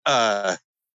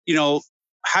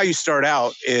you start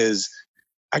out is,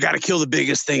 I got to kill the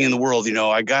biggest thing in the world.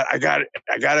 I got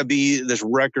to be this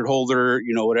record holder,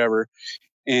 whatever.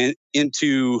 And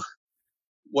into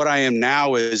what I am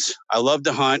now is, I love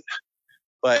to hunt,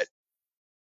 but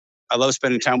I love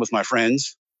spending time with my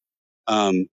friends,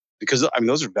 because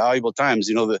those are valuable times.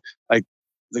 The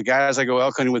guys I go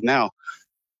elk hunting with now,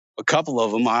 a couple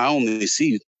of them I only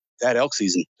see that elk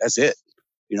season. That's it.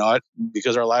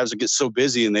 Because our lives get so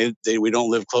busy, and we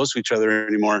don't live close to each other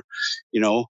anymore.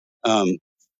 You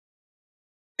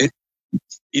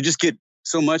just get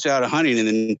so much out of hunting, and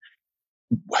then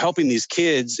helping these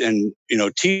kids and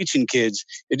teaching kids.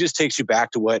 It just takes you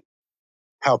back to what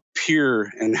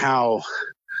pure and how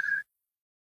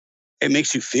it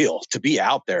makes you feel to be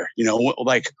out there. You know,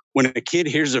 like when a kid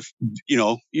hears you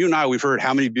know, you and I, we've heard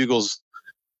how many bugles.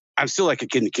 I'm still like a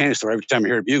kid in the candy store every time I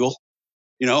hear a bugle.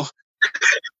 You know,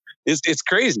 it's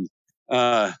crazy.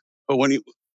 But when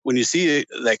you see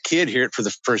that kid hear it for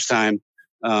the first time,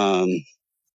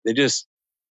 it just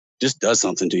does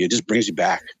something to you. It just brings you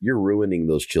back. You're ruining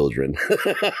those children.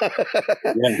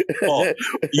 Yeah. Well,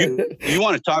 you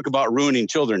want to talk about ruining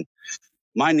children?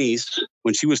 My niece,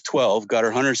 when she was 12, got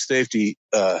her hunter safety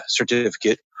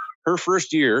certificate. Her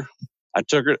first year, I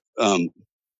took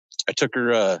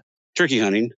her turkey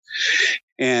hunting,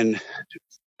 and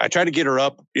I tried to get her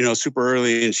up, you know, super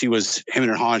early, and she was hemming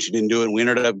and hawing. She didn't do it, and we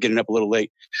ended up getting up a little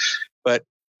late. But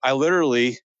I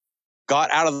literally got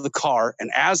out of the car,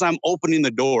 and as I'm opening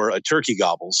the door, a turkey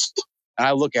gobbles. And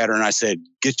I look at her and I said,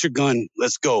 "Get your gun,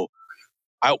 let's go."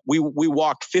 We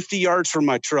walked 50 yards from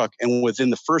my truck, and within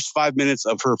the first 5 minutes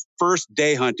of her first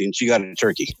day hunting, she got a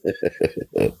turkey.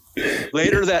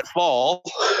 Later that fall,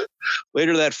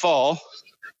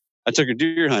 I took her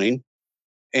deer hunting,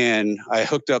 and I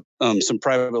hooked up some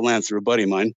private land through a buddy of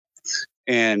mine,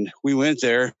 and we went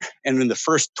there. And in the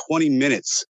first 20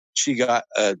 minutes, she got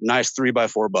a nice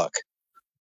 3x4 buck.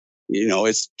 You know,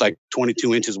 it's like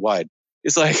 22 inches wide.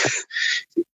 It's like,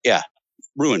 yeah,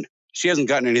 ruined. She hasn't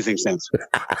gotten anything since.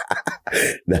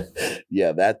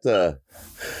 Yeah, that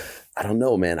I don't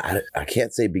know, man. I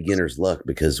can't say beginner's luck,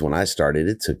 because when I started,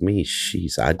 it took me,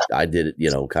 I did it,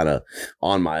 you know, kind of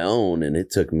on my own, and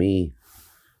it took me,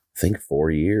 I think,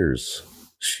 4 years.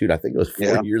 Shoot, I think it was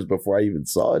 4 years before I even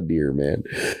saw a deer, man.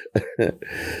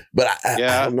 But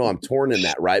I don't know. I'm torn in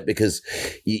that, right? Because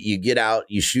you get out,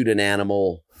 you shoot an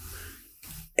animal,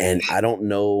 and I don't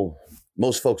know.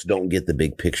 Most folks don't get the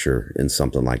big picture in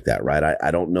something like that, right?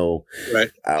 I don't know. Right.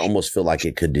 I almost feel like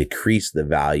it could decrease the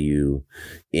value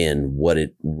in what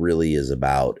it really is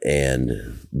about and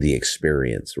the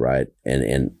experience, right?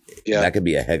 And that could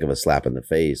be a heck of a slap in the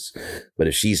face. But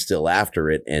if she's still after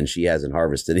it and she hasn't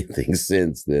harvested anything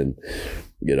since, then,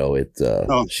 you know,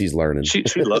 she's learning. She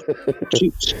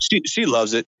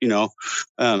loves it. You know,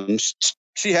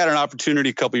 she had an opportunity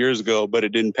a couple years ago, but it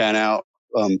didn't pan out.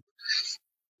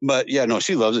 But yeah, no,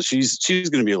 she loves it. She's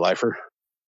going to be a lifer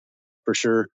for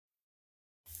sure.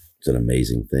 It's an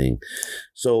amazing thing.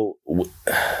 So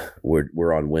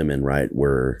we're on women, right?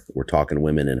 We're talking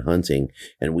women in hunting,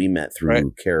 and we met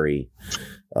through Carrie,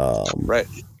 right?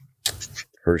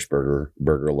 Hirschberger.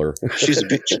 She's a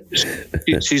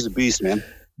bitch. She's a beast, man.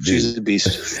 She's a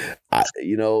beast.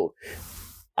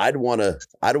 I'd want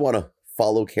to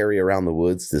follow Carrie around the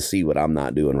woods to see what I'm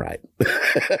not doing right.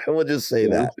 We'll just say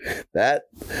that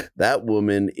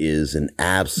woman is an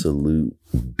absolute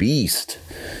beast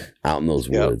out in those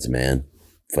woods, man.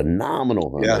 Phenomenal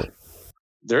hunter.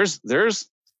 Yeah. There's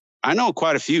I know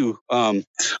quite a few. I'm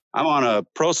on a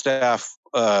pro staff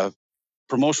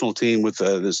promotional team with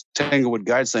this Tanglewood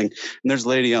Guides thing, and there's a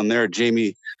lady on there,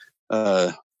 Jamie.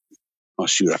 I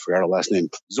forgot her last name.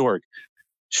 Zorg.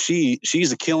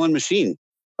 She's a killing machine.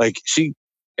 Like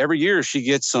every year she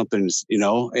gets something, you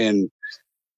know, and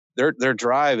their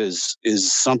drive is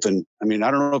something. I mean,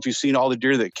 I don't know if you've seen all the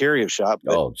deer that Carrie have shot.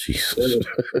 But oh, Jesus.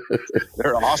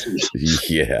 They're awesome.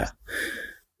 Yeah.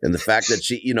 And the fact that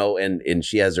she, you know, and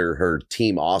she has her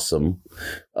team awesome.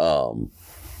 And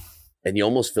you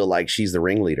almost feel like she's the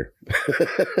ringleader.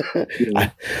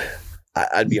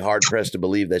 I'd be hard pressed to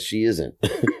believe that she isn't.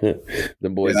 The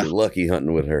boys are lucky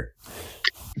hunting with her.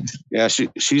 Yeah, she's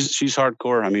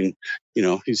hardcore. I mean, you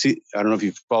know, I don't know if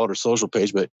you've followed her social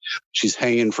page, but she's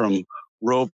hanging from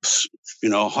ropes, you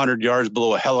know, 100 yards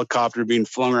below a helicopter being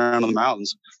flung around in the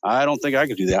mountains. I don't think I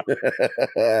could do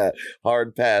that.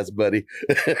 Hard pass, buddy.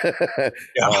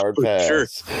 Hard pass. Sure.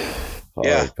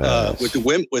 Hard pass. With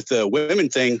the women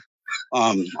thing,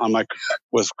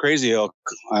 with Crazy Elk,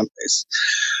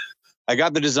 I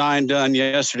got the design done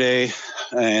yesterday,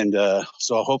 and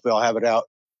so hopefully I'll have it out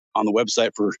on the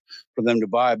website for them to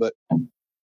buy. But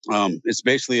it's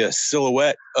basically a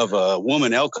silhouette of a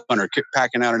woman elk hunter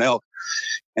packing out an elk,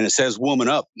 and it says "woman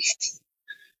up."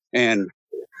 And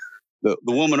the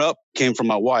woman up came from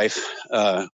my wife.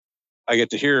 I get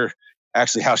to hear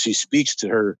actually how she speaks to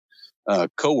her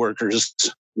coworkers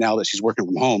now that she's working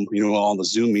from home. You know, all the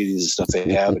Zoom meetings and stuff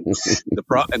they have, and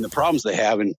the problems they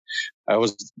have. And I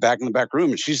was back in the back room,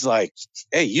 and she's like,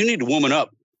 "Hey, you need to woman up."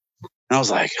 And I was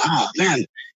like, "Oh man."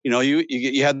 You know,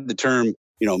 you had the term,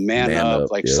 you know, man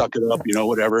up, like suck it up, you know,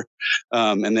 whatever.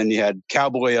 And then you had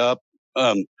cowboy up.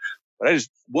 But I just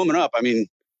woman up. I mean,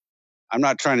 I'm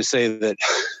not trying to say that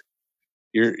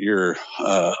you're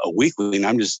a weakling.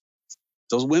 I'm just,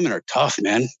 those women are tough,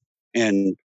 man.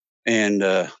 and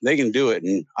they can do it.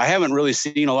 And I haven't really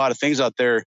seen a lot of things out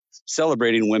there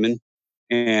celebrating women.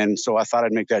 And so I thought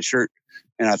I'd make that shirt,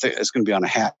 and I think it's going to be on a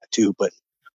hat too. But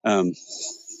I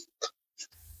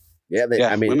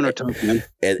mean, women are tough, man.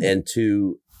 I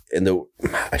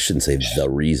shouldn't say the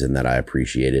reason that I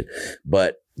appreciate it,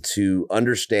 but to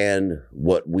understand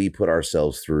what we put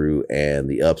ourselves through and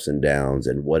the ups and downs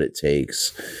and what it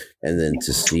takes, and then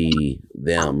to see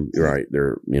them, right?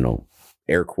 They're,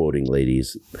 air quoting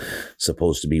ladies,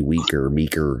 supposed to be weaker,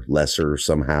 meeker, lesser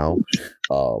somehow.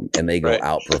 And they go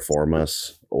outperform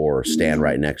us or stand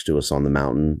right next to us on the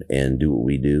mountain and do what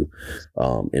we do.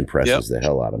 Impresses the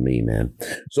hell out of me, man.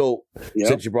 So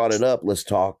since you brought it up, let's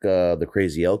talk the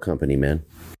Crazy Elk Company, man.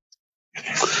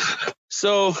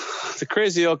 So the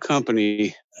Crazy Elk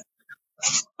Company,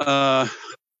 I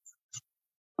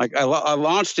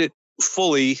launched it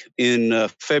fully in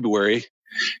February,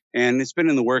 and it's been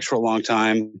in the works for a long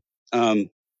time.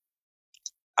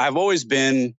 I've always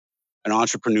been an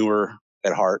entrepreneur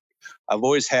at heart. I've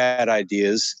always had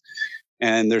ideas,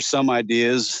 and there's some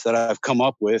ideas that I've come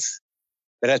up with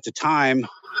that at the time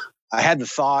I had the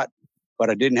thought, but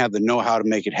I didn't have the know-how to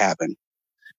make it happen.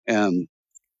 And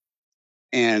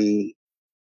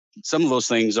some of those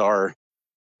things are,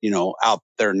 out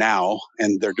there now,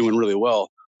 and they're doing really well.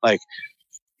 Like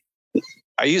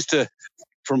I used to,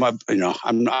 for my,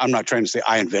 I'm not trying to say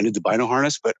I invented the bino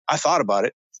harness, but I thought about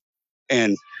it.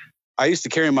 And I used to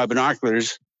carry my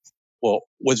binoculars,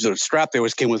 with the strap they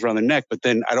always came with around the neck, but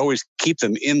then I'd always keep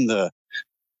them in the,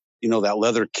 that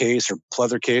leather case or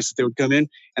pleather case that they would come in.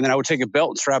 And then I would take a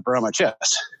belt and strap it around my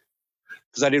chest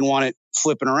because I didn't want it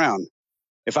flipping around.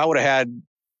 If I would have had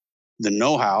the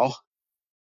know-how,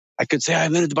 I could say I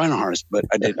invented the bino harness, but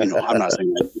I didn't, I'm not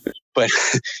saying that. But,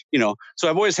 so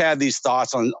I've always had these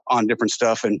thoughts on different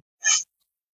stuff. And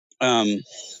I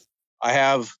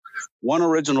have one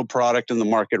original product in the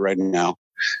market right now.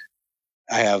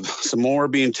 I have some more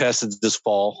being tested this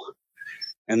fall.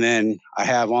 And then I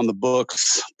have on the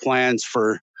books plans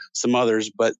for some others,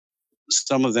 but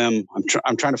some of them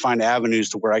I'm trying to find avenues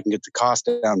to where I can get the cost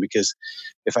down, because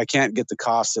if I can't get the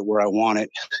cost at where I want it,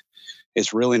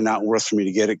 it's really not worth for me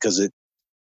to get it, because it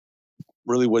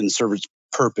really wouldn't serve its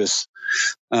purpose.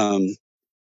 Because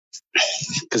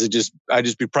I'd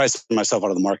just be pricing myself out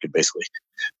of the market, basically.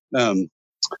 So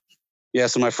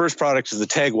my first product is the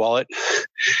Tag Wallet,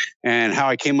 and how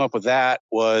I came up with that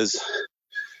was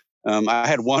I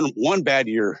had one bad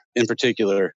year in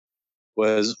particular.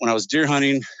 Was when I was deer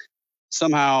hunting.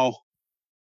 Somehow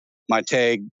my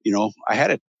tag, I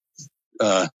had it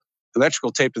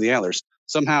electrical taped to the antlers.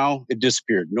 Somehow it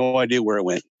disappeared. No idea where it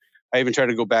went. I even tried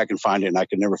to go back and find it, and I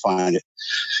could never find it.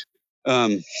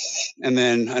 And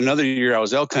then another year I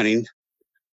was elk hunting.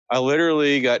 I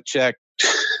literally got checked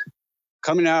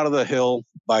coming out of the hill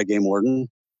by a game warden.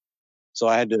 So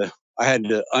I had to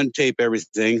untape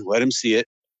everything, let him see it,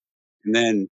 and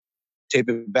then tape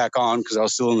it back on because I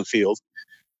was still in the field.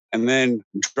 And then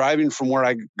driving from where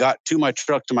I got to my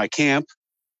truck to my camp,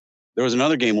 there was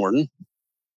another game warden.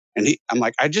 And I'm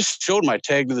like, I just showed my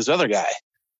tag to this other guy,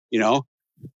 and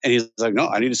he's like, no,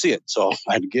 I need to see it. So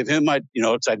I had to give him my,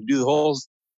 so I had to do the whole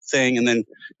thing. And then,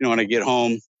 when I get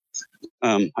home,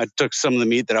 I took some of the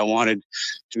meat that I wanted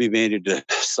to be made into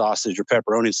sausage or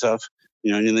pepperoni and stuff,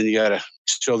 and then you got to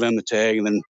show them the tag. And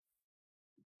then,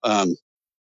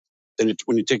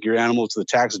 when you take your animal to the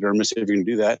taxidermist, if you can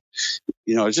do that,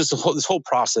 it's just this whole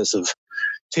process of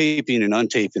taping and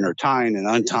untaping or tying and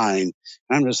untying.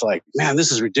 And I'm just like, man,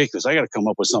 this is ridiculous. I got to come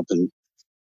up with something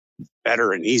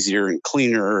better and easier and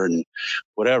cleaner and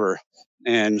whatever.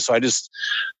 And so I just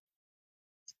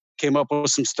came up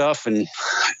with some stuff, and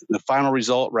the final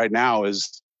result right now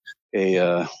is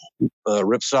a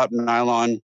ripstop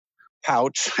nylon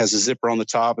pouch, has a zipper on the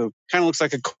top. It kind of looks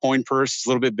like a coin purse. It's a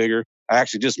little bit bigger. I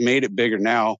actually just made it bigger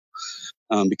now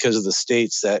because of the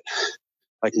states that,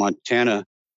 like Montana,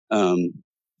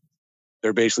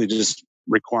 they're basically just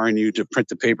requiring you to print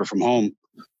the paper from home.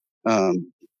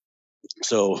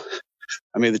 So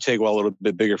I made the tag wall a little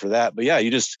bit bigger for that. But yeah, you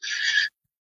just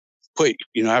put,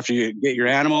 after you get your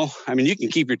animal, you can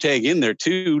keep your tag in there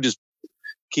too. Just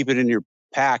keep it in your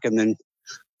pack. And then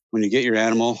when you get your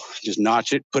animal, just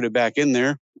notch it, put it back in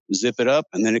there, zip it up.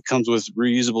 And then it comes with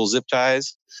reusable zip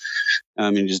ties.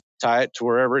 And just tie it to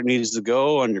wherever it needs to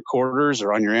go on your quarters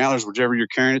or on your antlers, whichever you're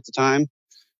carrying at the time.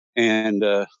 And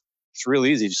it's real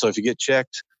easy. So if you get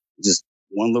checked, just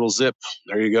one little zip,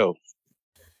 there you go.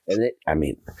 And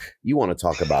you want to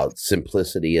talk about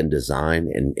simplicity and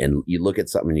design, and you look at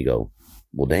something and you go,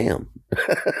 well, damn.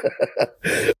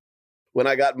 When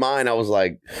I got mine, I was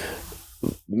like,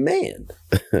 man,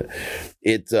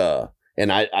 it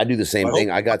and I do the same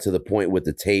thing. I got to the point with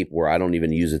the tape where I don't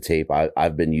even use a tape.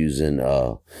 I've been using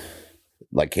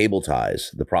like cable ties.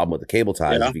 The problem with the cable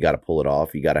ties, if you got to pull it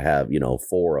off, you got to have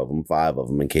 4 of them, 5 of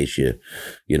them in case you're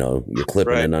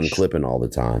clipping and unclipping all the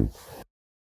time.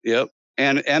 Yep,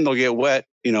 and they'll get wet,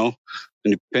 and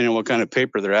depending on what kind of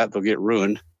paper they're at, they'll get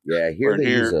ruined. Yeah, here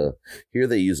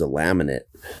they use a laminate,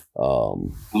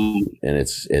 and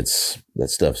it's that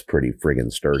stuff's pretty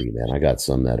friggin' sturdy, man. I got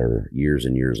some that are years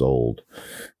and years old,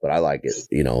 but I like it.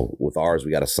 With ours,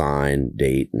 we got a sign,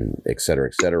 date, and et cetera,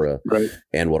 et cetera. Right.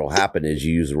 And what'll happen is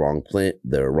you use the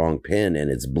wrong pin, and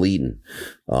it's bleeding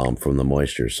from the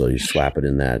moisture. So you slap it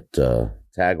in that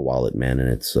tag wallet, man, and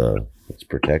it's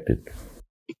protected.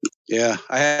 Yeah,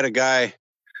 I had a guy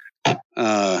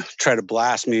try to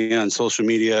blast me on social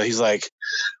media. He's like,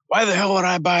 why the hell would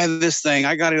I buy this thing?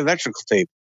 I got electrical tape.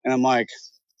 And I'm like,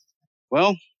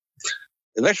 well,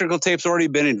 electrical tape's already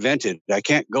been invented. I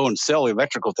can't go and sell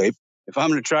electrical tape. If I'm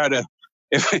going to try to,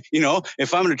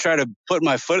 if I'm going to try to put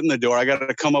my foot in the door, I got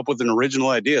to come up with an original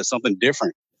idea, something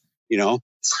different,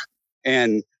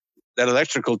 and that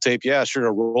electrical tape, yeah, sure,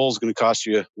 a roll is going to cost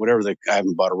you whatever. I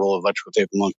haven't bought a roll of electrical tape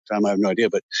in a long time. I have no idea,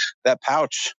 but that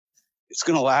pouch, it's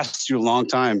going to last you a long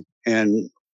time. And,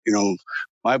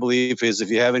 my belief is if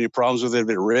you have any problems with it, if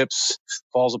it rips,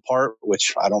 falls apart,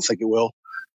 which I don't think it will,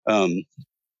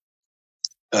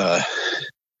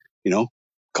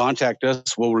 contact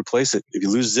us. We'll replace it. If you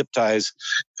lose zip ties,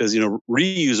 because,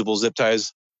 reusable zip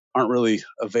ties aren't really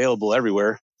available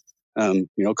everywhere,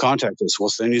 contact us. We'll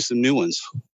send you some new ones.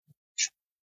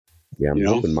 Yeah, I'm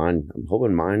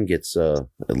hoping mine gets at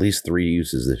least 3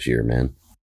 uses this year, man.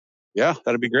 Yeah,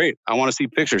 that'd be great. I want to see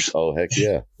pictures. Oh, heck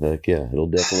yeah. It'll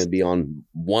definitely be on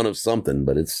one of something,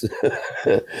 but it's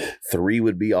 3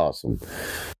 would be awesome.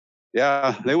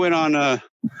 Yeah, they went on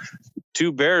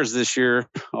 2 bears this year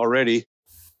already.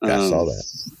 I saw that.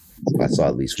 I saw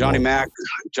at least Johnny one.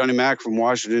 Mac from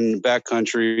Washington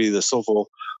Backcountry, the Soulful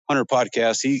Hunter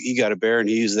podcast. He got a bear and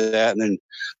he used that. And then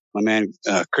my man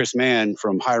Chris Mann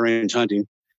from High Range Hunting,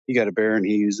 he got a bear and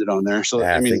he used it on there. So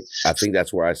yeah, I think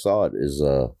that's where I saw it is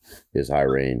High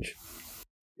Range.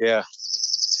 Yeah,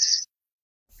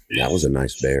 that was a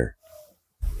nice bear.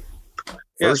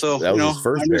 That was his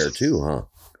first bear too, huh?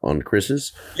 On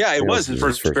Chris's. Yeah, it was his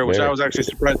first bear, which I was actually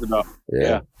surprised about.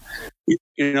 Yeah.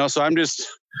 So I'm just,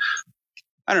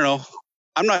 I don't know.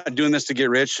 I'm not doing this to get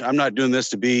rich. I'm not doing this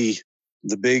to be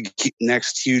the big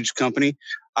next huge company.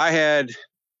 I had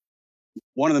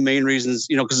one of the main reasons,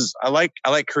 because I like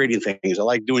creating things. I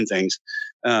like doing things.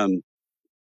 And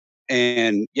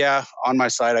yeah, on my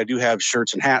side, I do have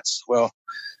shirts and hats. Well,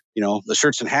 the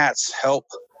shirts and hats help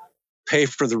pay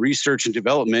for the research and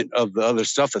development of the other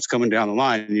stuff that's coming down the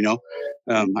line.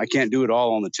 I can't do it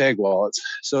all on the tag wallets.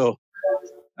 So,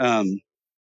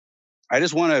 I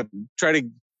just want to try to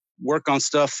work on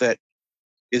stuff that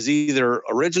is either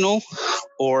original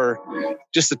or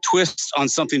just a twist on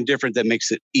something different that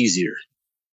makes it easier.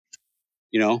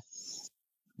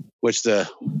 Which the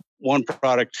one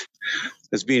product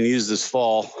that's being used this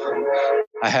fall,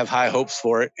 I have high hopes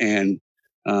for it. And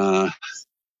the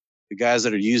guys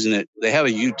that are using it, they have a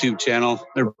YouTube channel.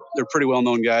 They're pretty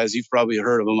well-known guys. You've probably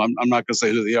heard of them. I'm not going to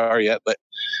say who they are yet, but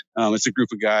it's a group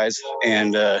of guys.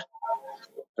 And they're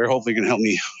hopefully going to help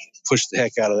me push the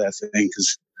heck out of that thing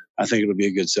because I think it'll be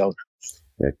a good seller.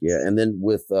 Heck yeah. And then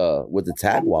with the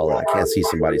tag wallet, I can't see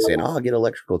somebody saying, "Oh, I'll get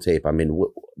electrical tape." I mean,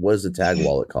 what does the tag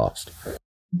wallet cost?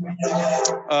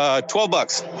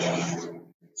 $12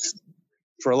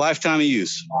 for a lifetime of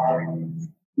use.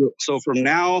 So from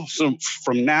now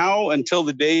until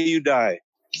the day you die.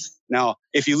 Now,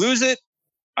 if you lose it,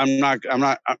 I'm not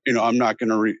going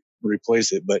to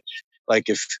replace it. But like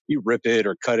if you rip it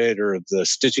or cut it or the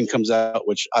stitching comes out,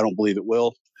 which I don't believe it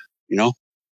will,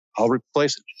 I'll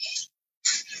replace it.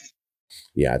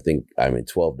 Yeah, I mean,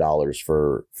 $12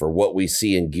 for what we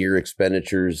see in gear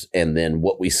expenditures and then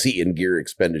what we see in gear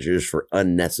expenditures for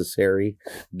unnecessary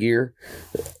gear.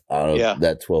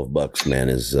 That $12, man,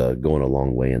 is going a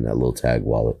long way in that little tag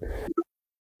wallet.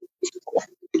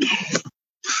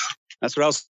 That's what I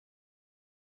was.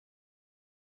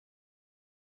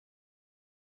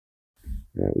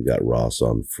 Yeah, we got Ross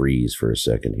on freeze for a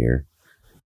second here.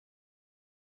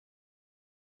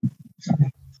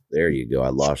 There you go. I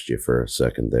lost you for a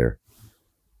second there.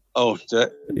 Oh,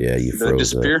 yeah, you froze.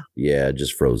 Disappear? Up. Yeah, it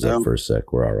just froze up for a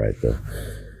sec. We're all right though.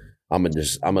 I'm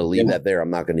gonna leave that there. I'm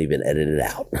not gonna even edit it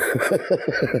out.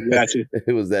 Gotcha.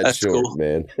 It was that's short, cool.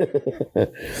 Man.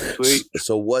 Sweet.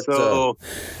 So what?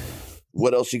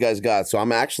 What else you guys got? So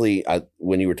I'm actually,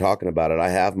 when you were talking about it, I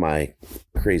have my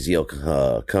Crazy Elk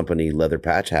Company leather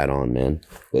patch hat on, man,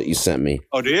 that you sent me.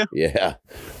 Oh, do you? Yeah.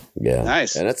 Yeah.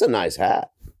 Nice. And it's a nice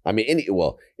hat. I mean,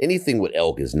 anything with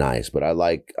elk is nice, but I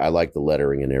like the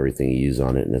lettering and everything you use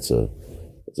on it, and it's a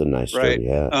nice sturdy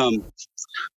hat.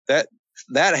 That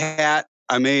hat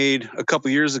I made a couple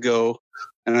years ago,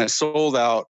 and I sold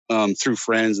out through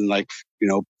friends and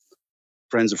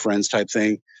friends of friends type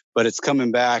thing. But it's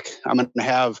coming back. I'm going to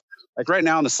have, like, right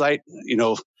now on the site,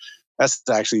 that's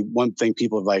actually one thing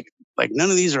people have like none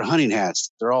of these are hunting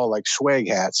hats. They're all like swag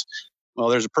hats. Well,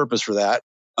 there's a purpose for that.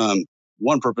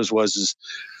 One purpose is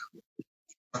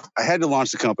I had to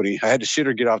launch the company. I had to shit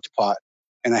or get off the pot,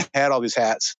 and I had all these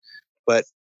hats. But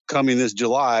coming this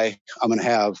July, I'm going to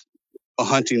have a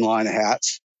hunting line of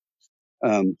hats,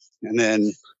 and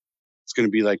then it's going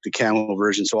to be like the camo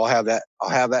version. So I'll have that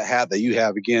hat that you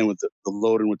have again with the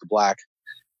load and with the black,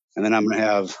 and then I'm going to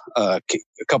have a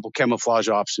couple camouflage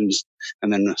options,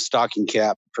 and then a stocking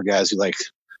cap for guys who like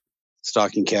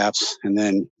stocking caps. And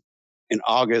then in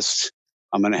August,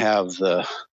 I'm going to have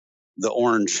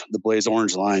the Blaze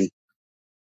Orange line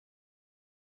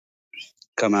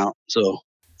come out. So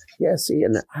yeah, see,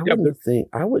 and I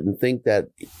wouldn't think that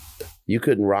you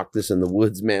couldn't rock this in the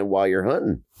woods, man, while you're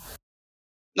hunting.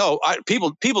 No,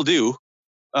 people do.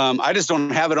 I just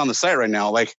don't have it on the site right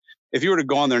now. Like, if you were to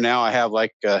go on there now, I have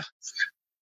because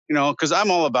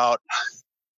I'm all about,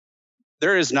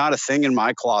 there is not a thing in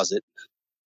my closet,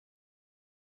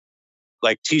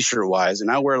 like t-shirt wise,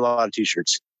 and I wear a lot of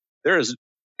t-shirts. There is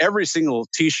every single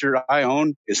t-shirt I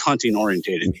own is hunting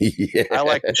orientated. Yeah. I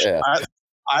like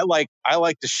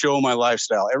to show my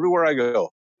lifestyle everywhere I go.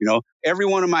 Every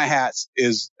one of my hats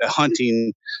is a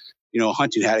hunting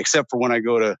hat, except for when I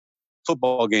go to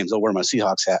football games, I'll wear my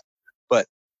Seahawks hat. But,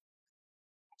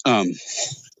 other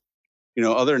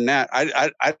than that,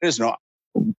 I just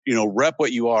rep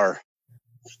what you are,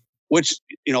 which,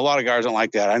 a lot of guys don't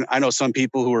like that. I know some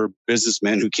people who are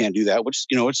businessmen who can't do that, which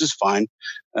is fine.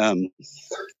 And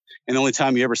the only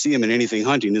time you ever see them in anything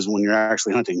hunting is when you're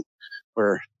actually hunting,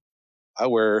 where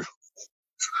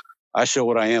I show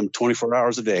what I am 24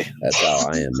 hours a day. That's how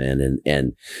I am, man.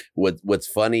 And what's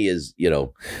funny is,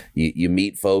 you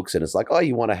meet folks and it's like, oh,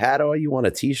 you want a hat? Oh, you want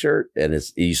a t-shirt? And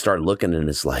you start looking and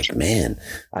it's like, man,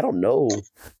 I don't know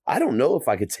if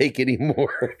I could take any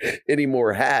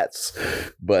more hats.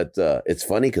 But it's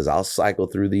funny because I'll cycle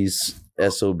through these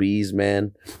SOBs,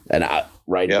 man. And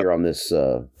here on this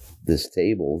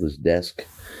table, this desk,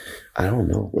 I don't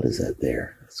know, what is that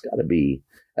there? That's got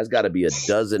to be a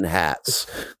dozen hats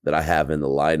that I have in the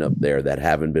lineup there that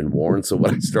haven't been worn. So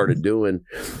what I started doing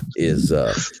is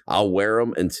I'll wear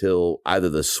them until either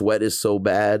the sweat is so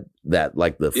bad that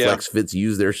like the flex fits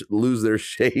lose their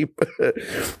shape,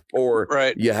 or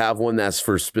you have one that's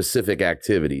for specific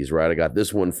activities, right? I got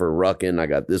this one for rucking. I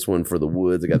got this one for the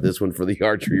woods. I got this one for the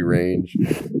archery range.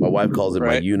 My wife calls it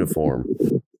my uniform.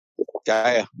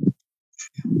 Yeah.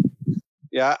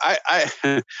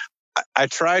 I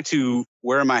try to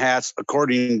wear my hats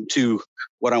according to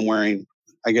what I'm wearing.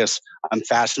 I guess I'm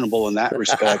fashionable in that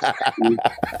respect.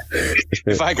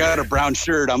 If I got a brown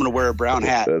shirt, I'm going to wear a brown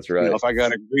hat. That's right. If I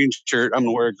got a green shirt, I'm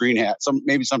going to wear a green hat.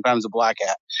 Maybe sometimes a black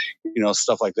hat,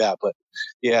 stuff like that. But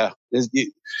yeah,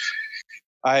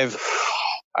 I've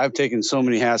taken so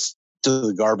many hats to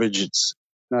the garbage. It's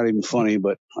not even funny,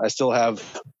 but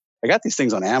I got these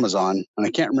things on Amazon, and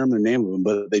I can't remember the name of them,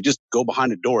 but they just go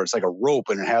behind a door. It's like a rope,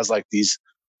 and it has like these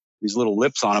little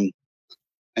lips on them,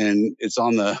 and it's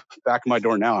on the back of my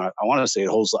door now. I want to say it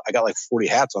holds. I got like 40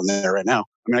 hats on there right now.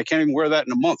 I mean, I can't even wear that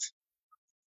in a month.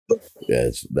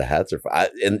 Yeah, the hats are fine.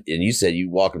 And you said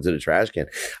you walk into the trash can.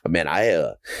 Man,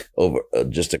 I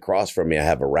just across from me, I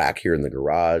have a rack here in the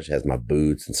garage. Has my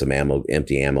boots and some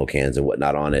empty ammo cans and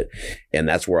whatnot on it, and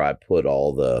that's where I put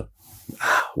all the,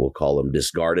 we'll call them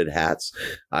discarded hats.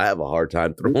 I have a hard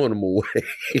time throwing them away.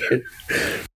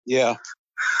 Yeah,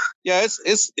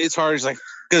 it's hard. It's like,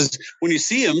 because when you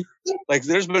see them, like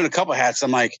there's been a couple hats,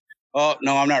 I'm like, oh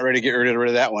no, I'm not ready to get rid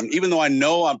of that one, even though I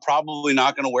know I'm probably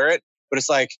not going to wear it. But it's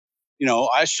like,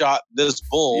 I shot this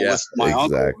bull with my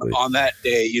uncle on that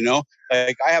day.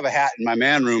 Like I have a hat in my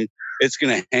man room. It's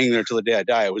going to hang there till the day I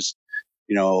die. It was,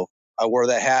 I wore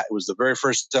that hat. It was the very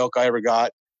first elk I ever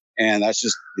got. And that's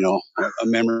just, a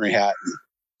memory hat.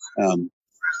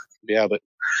 But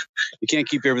you can't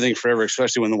keep everything forever,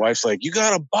 especially when the wife's like, you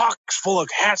got a box full of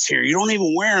hats here. You don't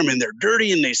even wear them, and they're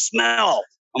dirty and they smell.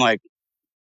 I'm like,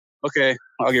 okay,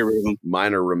 I'll get rid of them.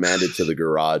 Mine are remanded to the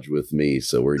garage with me,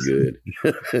 so we're good.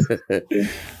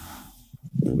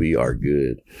 We are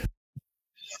good.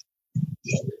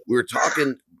 We were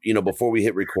talking before we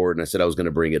hit record, and I said I was going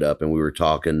to bring it up, and we were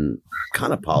talking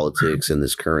kind of politics and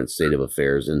this current state of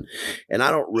affairs, and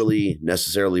I don't really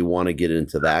necessarily want to get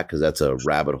into that because that's a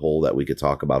rabbit hole that we could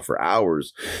talk about for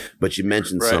hours. But you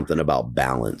mentioned something about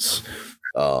balance.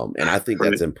 And I think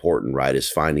that's important, right? Is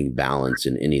finding balance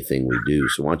in anything we do.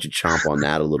 So why don't you chomp on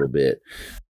that a little bit?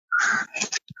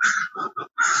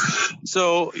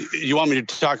 So you want me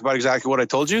to talk about exactly what I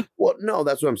told you? Well, no,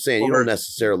 that's what I'm saying. You don't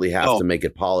necessarily have to make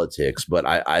it politics, but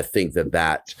I think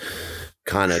that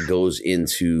kind of goes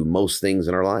into most things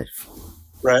in our life.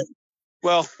 Right.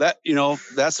 Well,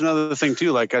 that's another thing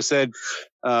too. Like I said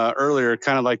earlier,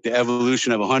 kind of like the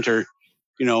evolution of a hunter.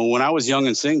 When I was young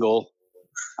and single,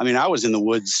 I mean, I was in the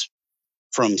woods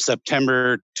from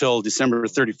September till December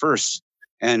 31st.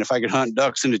 And if I could hunt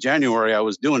ducks into January, I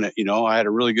was doing it. I had a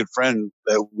really good friend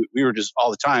that we were just all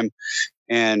the time.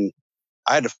 And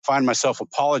I had to find myself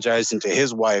apologizing to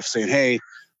his wife saying, hey,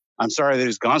 I'm sorry that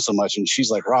he's gone so much. And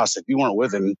she's like, Ross, if you weren't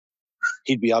with him,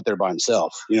 he'd be out there by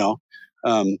himself, from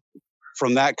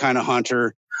that kind of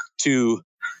hunter to,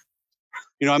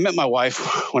 I met my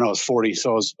wife when I was 40.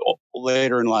 So I was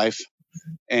later in life.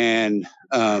 And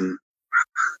I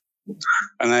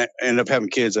ended up having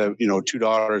kids. I have, 2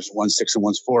 daughters, one's 6 and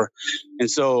one's 4.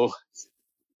 And so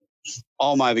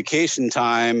all my vacation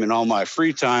time and all my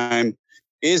free time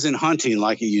isn't hunting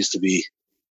like it used to be.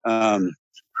 So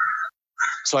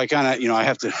I kind of, I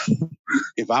have to,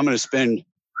 if I'm going to spend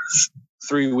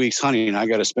 3 weeks hunting, I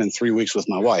got to spend 3 weeks with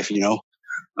my wife, and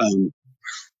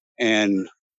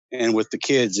with the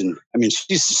kids. And I mean,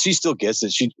 she still gets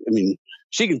it.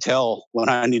 She can tell when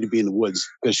I need to be in the woods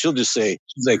because she'll just say,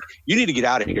 she's like, you need to get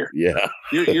out of here. Yeah.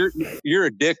 You're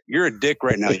a dick. You're a dick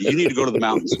right now. You need to go to the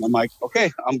mountains. And I'm like, okay,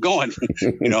 I'm going,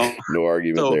 No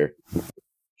argument there.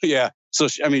 Yeah. So,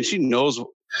 she knows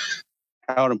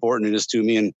how important it is to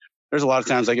me. And there's a lot of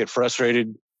times I get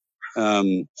frustrated.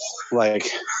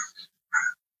 Like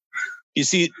you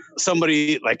see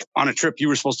somebody like on a trip you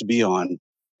were supposed to be on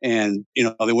and,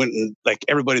 they went and like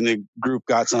everybody in the group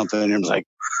got something and it was like,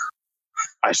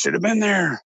 I should have been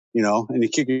there, and you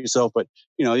kick yourself. But,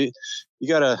 you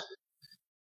gotta,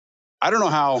 I don't know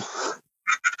how,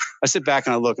 I sit back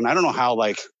and I look and I don't know how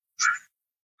like,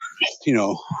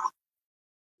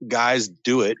 guys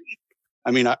do it.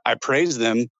 I mean, I praise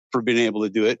them for being able to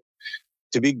do it.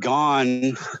 To be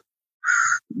gone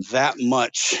that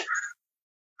much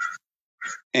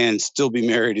and still be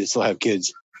married and still have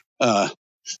kids. I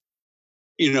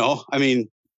mean,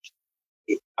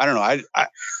 I don't know. I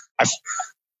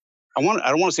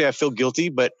don't want to say I feel guilty,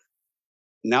 but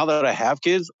now that I have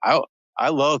kids, I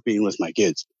love being with my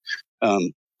kids.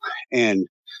 And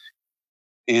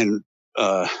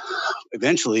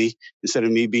eventually, instead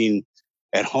of me being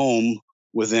at home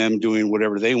with them doing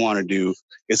whatever they want to do,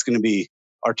 it's going to be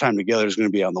our time together is going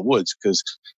to be out in the woods. Because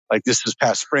like this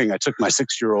past spring, I took my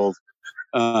 6-year-old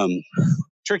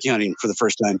turkey hunting for the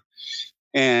first time.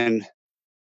 And,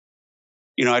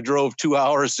 I drove 2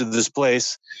 hours to this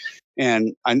place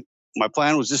and my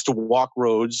plan was just to walk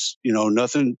roads,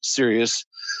 nothing serious.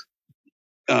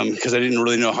 Because I didn't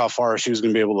really know how far she was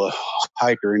going to be able to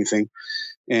hike or anything.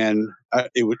 And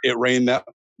it rained that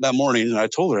morning. And I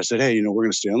told her, I said, hey, we're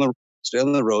going to stay on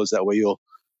the roads. That way you'll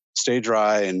stay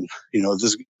dry. And,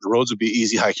 the roads would be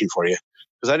easy hiking for you.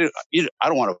 Because I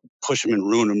don't want to push them and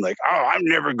ruin them. Like, oh, I'm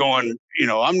never going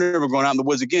out in the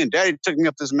woods again. Daddy took me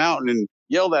up this mountain and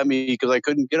yelled at me because I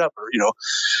couldn't get up. Or,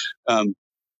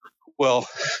 well,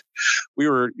 we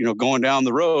were, going down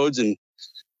the roads and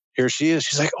here she is.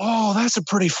 She's like, oh, that's a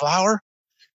pretty flower.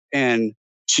 And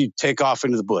she'd take off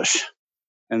into the bush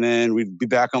and then we'd be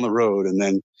back on the road. And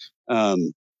then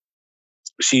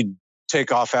she'd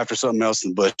take off after something else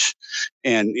in the bush.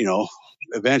 And,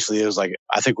 eventually it was like,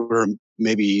 I think we were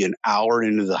maybe an hour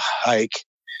into the hike,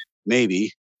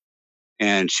 maybe.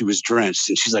 And she was drenched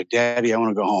and she's like, Daddy, I want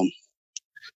to go home.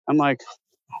 I'm like,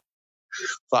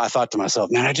 I thought to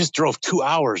myself, man, I just drove 2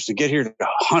 hours to get here to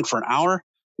hunt for an hour.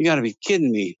 You got to be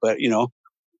kidding me. But,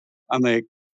 I'm like,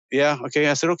 yeah, okay.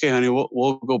 I said, okay, honey,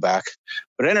 we'll go back.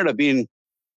 But it ended up being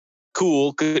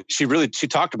cool. She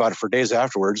talked about it for days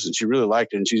afterwards and she really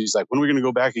liked it. And she's like, when are we going to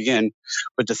go back again?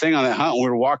 But the thing on that hunt, when we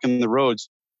were walking the roads,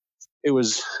 it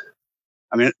was,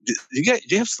 do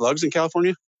you have slugs in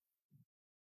California?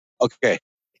 Okay.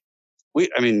 We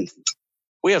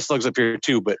have slugs up here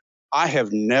too, but I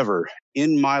have never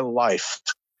in my life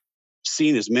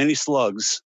seen as many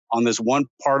slugs on this one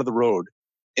part of the road.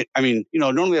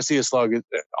 Normally I see a slug,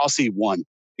 I'll see one,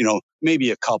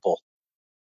 maybe a couple.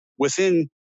 Within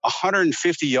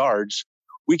 150 yards,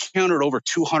 we counted over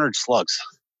 200 slugs.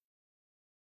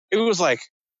 It was like,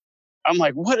 I'm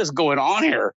like, what is going on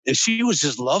here? And she was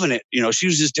just loving it. She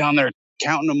was just down there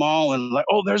counting them all and like,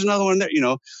 oh, there's another one there,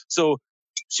 So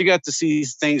she got to see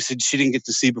things that she didn't get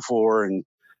to see before. And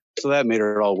so that made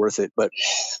it all worth it. But,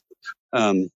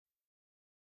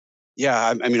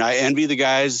 yeah, I mean, I envy the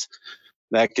guys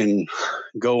that can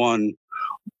go on,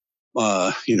 4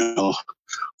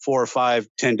 or 5,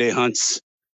 10-day hunts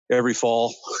every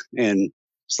fall and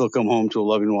still come home to a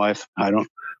loving wife. I don't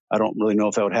really know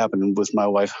if that would happen with my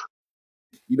wife.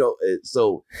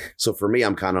 So for me,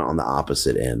 I'm kind of on the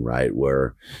opposite end, right?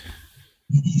 Where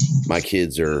my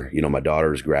kids are, my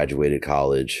daughter's graduated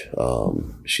college.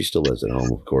 She still lives at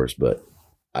home, of course, but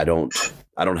I don't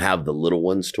have the little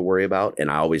ones to worry about.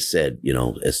 And I always said,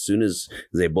 as soon as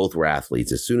they both were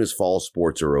athletes, as soon as fall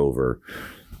sports are over,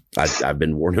 I've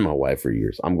been warning my wife for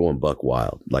years, I'm going buck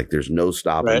wild. Like there's no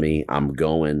stopping me. I'm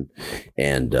going.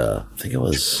 And I think it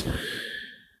was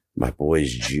my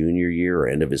boy's junior year or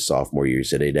end of his sophomore year. He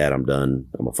said, hey, Dad, I'm done.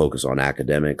 I'm going to focus on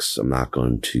academics. I'm not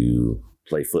going to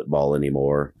play football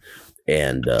anymore.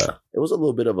 And it was a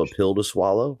little bit of a pill to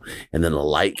swallow. And then the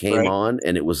light came on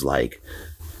and it was like,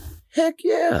 heck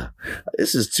yeah,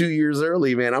 this is 2 years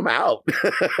early, man. I'm out.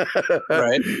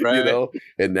 Right.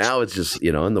 And now it's just,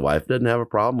 and the wife doesn't have a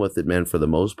problem with it, man, for the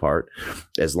most part,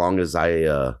 as long as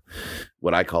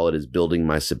what I call it is building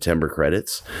my September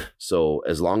credits. So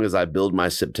as long as I build my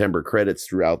September credits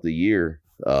throughout the year,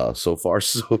 so far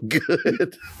so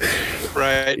good.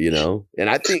 Right. And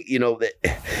I think, that,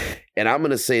 and I'm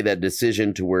going to say that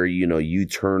decision to where, you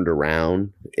turned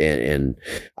around and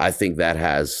I think that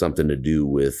has something to do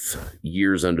with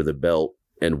years under the belt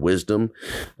and wisdom.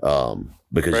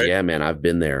 Because yeah, man, I've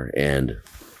been there. And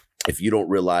if you don't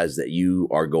realize that you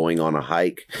are going on a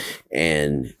hike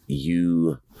and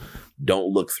you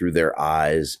don't look through their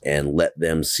eyes and let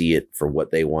them see it for what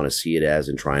they want to see it as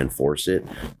and try and force it,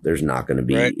 there's not going to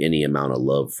be any amount of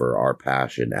love for our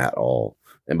passion at all.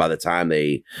 And by the time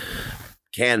they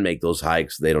can make those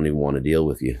hikes, they don't even want to deal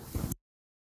with you.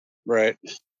 Right.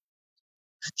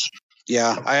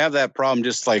 Yeah, I have that problem,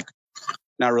 just like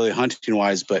not really hunting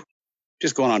wise, but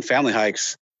just going on family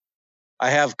hikes. I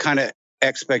have kind of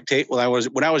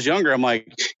when I was younger, I'm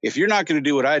like, if you're not going to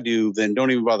do what I do, then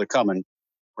don't even bother coming.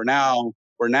 Where now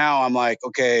I'm like,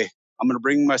 okay, I'm going to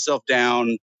bring myself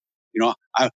down. We're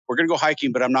going to go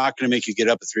hiking, but I'm not going to make you get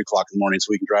up at 3:00 in the morning so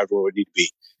we can drive to where we need to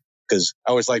be. Because I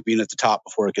always like being at the top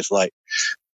before it gets light.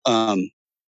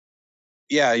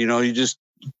 You just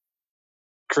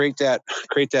create that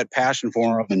passion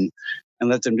for them and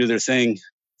let them do their thing.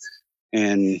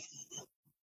 And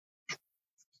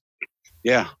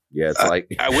yeah, it's like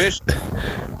I wish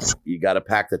you got to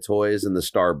pack the toys and the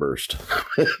Starburst.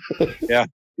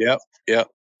 Yep.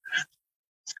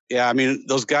 Yeah, I mean,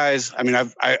 those guys. I mean,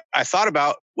 I thought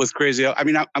about with Crazy Elk. I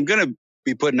mean, I'm going to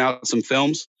be putting out some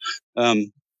films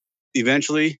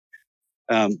eventually,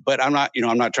 but I'm not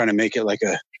trying to make it like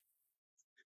a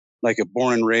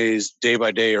born and raised day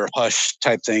by day or hush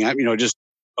type thing. Just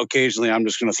occasionally I'm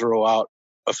just going to throw out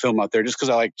a film out there just because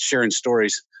I like sharing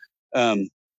stories.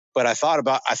 But I thought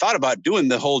about doing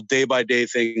the whole day by day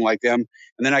thing like them,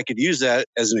 and then I could use that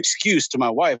as an excuse to my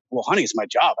wife. Well, honey, it's my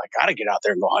job. I got to get out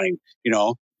there and go hunting.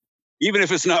 Even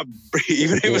if it's not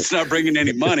bringing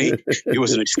any money, it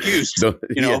was an excuse.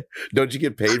 Don't you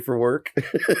get paid for work?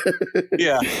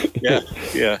 Yeah.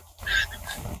 Yeah,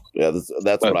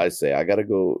 that's what I say. I got to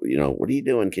go. What are you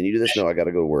doing? Can you do this? No, I got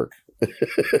to go work.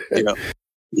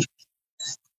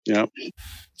 Yeah.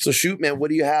 So shoot, man, what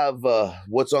do you have?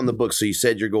 What's on the book? So you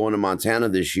said you're going to Montana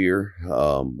this year.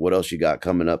 What else you got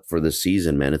coming up for this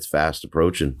season, man? It's fast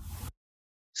approaching.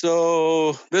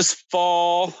 So this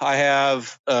fall, I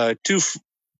have a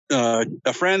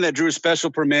friend that drew a special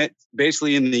permit,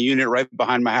 basically in the unit right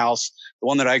behind my house, the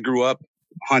one that I grew up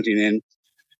hunting in,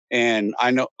 and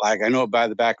I know it by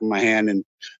the back of my hand, and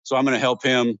so I'm going to help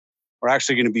him. We're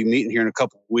actually going to be meeting here in a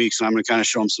couple of weeks, and I'm going to kind of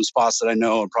show him some spots that I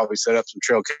know and probably set up some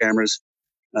trail cameras.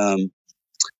 And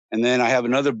then I have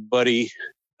another buddy.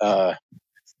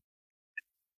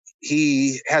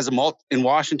 He has in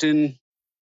Washington.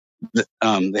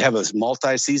 They have a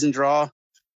multi-season draw.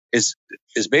 Is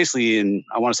basically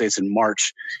I want to say it's in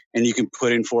March, and you can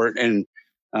put in for it. And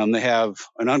they have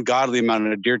an ungodly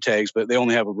amount of deer tags, but they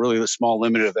only have a really small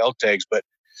limit of elk tags. But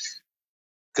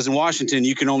because in Washington,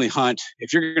 you can only hunt,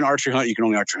 if you're going to archery hunt, you can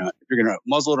only archery hunt. If you're going to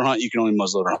muzzleloader hunt, you can only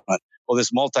muzzleloader hunt. Well,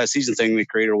 this multi-season thing we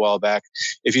created a while back,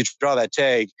 if you draw that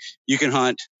tag, you can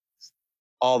hunt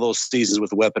all those seasons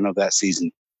with the weapon of that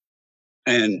season.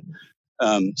 And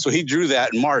so he drew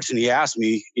that in March, and he asked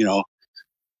me,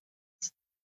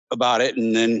 about it.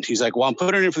 And then he's like, well, I'm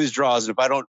putting in for these draws. And if I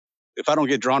don't if I don't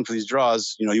get drawn for these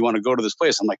draws, you want to go to this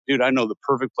place. I'm like, dude, I know the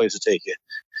perfect place to take you.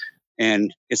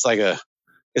 And it's like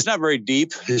it's not very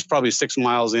deep. It's probably 6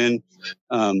 miles in.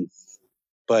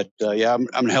 But I'm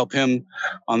going to help him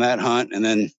on that hunt and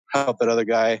then help that other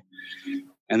guy.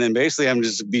 And then basically I'm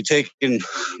just be taking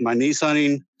my niece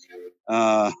hunting.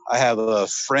 I have a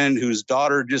friend whose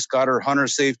daughter just got her hunter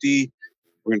safety.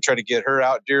 We're going to try to get her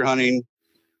out deer hunting.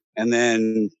 And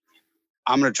then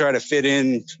I'm going to try to fit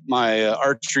in my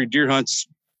archery deer hunts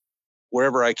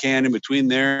wherever I can in between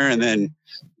there, and then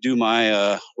do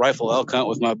my rifle elk hunt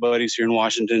with my buddies here in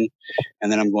Washington. And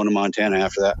then I'm going to Montana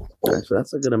after that. So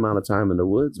that's a good amount of time in the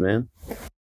woods, man.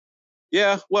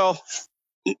 Yeah. Well,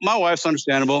 my wife's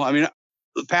understandable. I mean,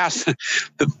 the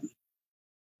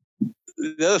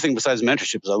other thing besides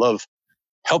mentorship is I love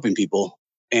helping people.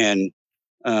 And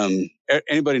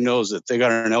anybody knows that they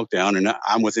got an elk down and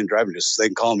I'm within driving distance. They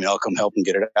can call me. I'll come help them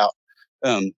get it out.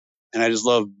 And I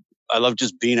love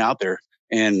just being out there.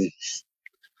 And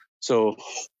so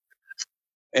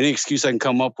any excuse I can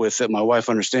come up with that my wife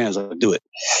understands, I'll do it.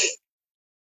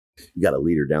 You got to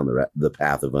lead her down the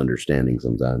path of understanding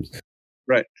sometimes.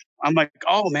 Right. I'm like,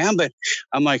 oh man, but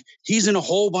I'm like, he's in a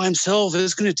hole by himself.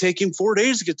 It's going to take him 4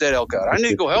 days to get that elk out. I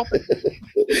need to go help him.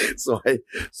 So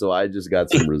I just got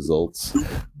some results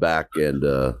back, and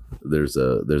there's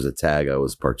a tag I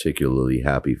was particularly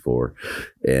happy for,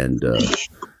 and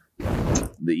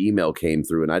the email came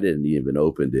through and I didn't even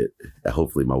open it.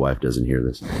 Hopefully my wife doesn't hear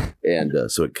this.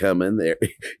 And so it come in there,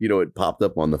 it popped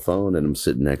up on the phone and I'm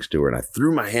sitting next to her and I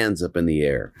threw my hands up in the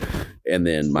air and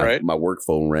then my work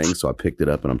phone rang. So I picked it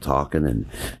up and I'm talking and,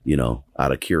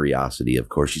 out of curiosity, of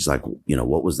course, she's like,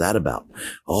 what was that about?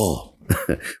 Oh,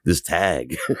 this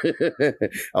tag.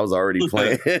 I was already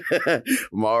playing.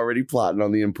 I'm already plotting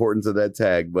on the importance of that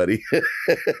tag, buddy.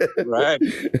 Right.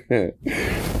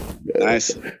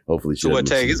 Nice. Hopefully. So what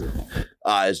tag is it?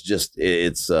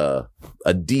 It's a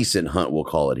decent hunt. We'll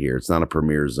call it here. It's not a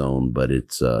premier zone, but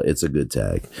it's a good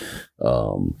tag.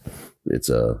 It's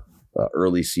a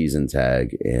early season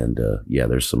tag, and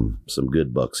there's some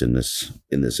good bucks in this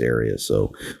area.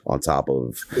 So on top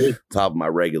of my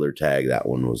regular tag, that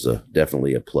one was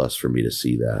definitely a plus for me to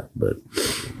see that. But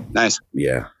nice.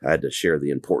 Yeah, I had to share the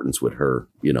importance with her,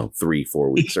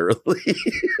 3-4 weeks early.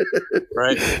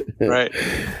 Right.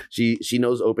 She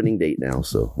knows opening date now,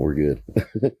 so we're good.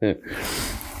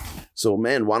 So,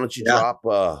 man, why don't you drop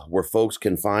where folks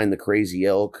can find the Crazy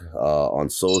Elk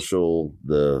on social,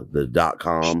 the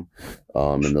 .com,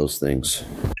 and those things?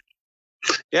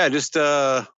 Yeah, just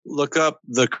look up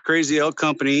the Crazy Elk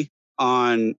Company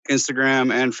on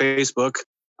Instagram and Facebook.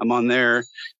 I'm on there,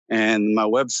 and my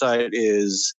website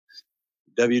is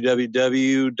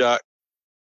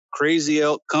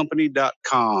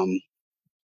www.crazyelkcompany.com.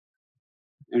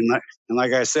 And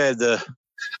like I said, the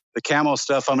camo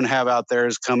stuff I'm going to have out there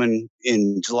is coming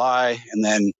in July, and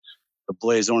then the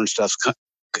Blaze Orange stuff's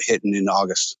hitting in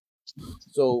August.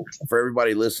 So for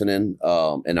everybody listening,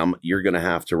 and you're going to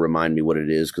have to remind me what it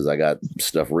is because I got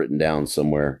stuff written down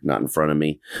somewhere, not in front of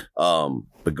me.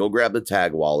 But go grab the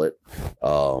tag wallet.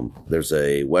 There's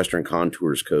a Western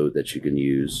Contours code that you can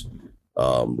use.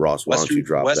 Ross, why don't you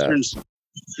drop that?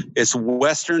 It's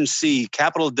Western C,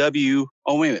 capital W.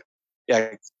 Oh, wait a minute.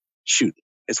 Yeah, shoot.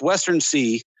 It's Western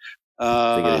C.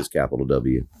 I think it is capital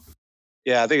W.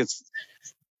 Yeah, I think it's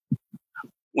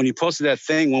when you posted that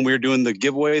thing when we were doing the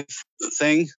giveaway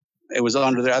thing, it was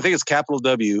under there. I think it's capital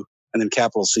W and then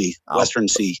capital C, Western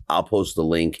C. I'll post the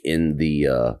link in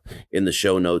the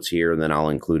show notes here, and then I'll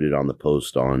include it on the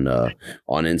post on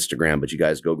Instagram. But you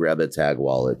guys go grab that tag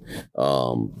wallet.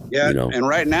 And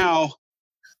right now,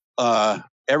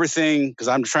 everything, because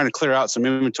I'm trying to clear out some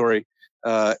inventory.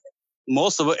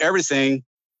 Most of everything,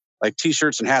 like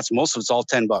t-shirts and hats, most of it's all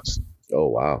 $10. Oh,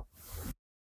 wow.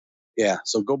 Yeah.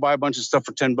 So go buy a bunch of stuff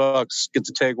for $10, get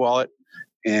the tag wallet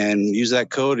and use that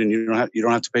code, and you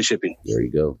don't have to pay shipping. There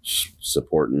you go.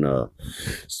 Supporting a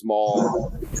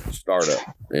small startup.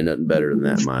 Ain't nothing better than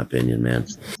that, in my opinion, man.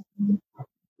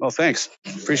 Well, thanks.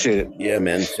 Appreciate it. Yeah,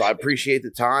 man. So I appreciate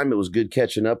the time. It was good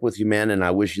catching up with you, man. And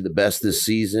I wish you the best this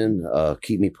season.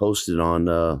 Keep me posted on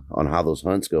how those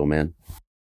hunts go, man.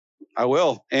 I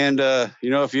will. And,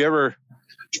 if you ever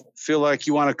feel like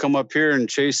you want to come up here and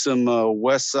chase some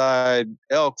West Side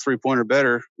elk 3-pointer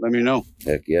better, let me know.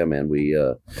 Heck yeah, man. We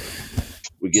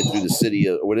get through the city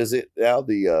of, what is it now?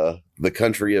 The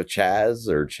country of Chaz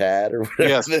or Chad or whatever.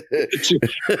 Yes.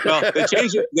 Well, they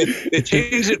changed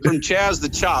it from Chaz to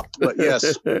Chop, but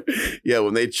yes. Yeah,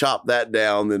 when they chop that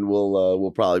down, then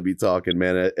we'll probably be talking,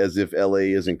 man, as if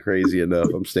LA isn't crazy enough.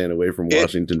 I'm staying away from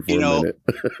Washington for a minute.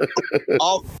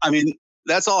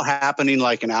 that's all happening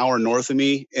like an hour north of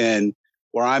me. And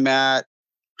where I'm at,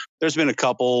 there's been a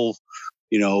couple,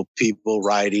 people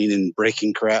riding and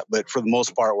breaking crap. But for the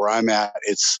most part, where I'm at,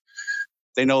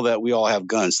 they know that we all have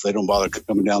guns. So they don't bother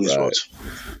coming down these roads.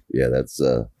 Yeah, that's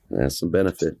some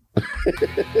benefit.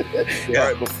 Yeah.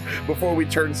 All right, before we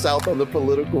turn south on the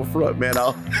political front, man,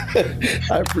 I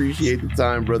appreciate the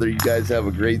time, brother. You guys have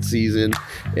a great season.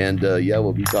 And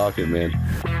we'll be talking, man.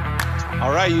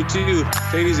 All right, you too.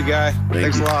 Take it easy, guy.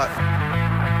 Thanks a lot.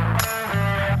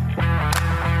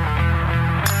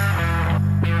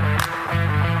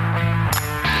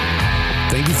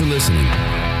 Thank you for listening.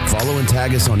 Follow and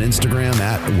tag us on Instagram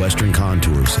at Western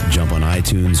Contours. Jump on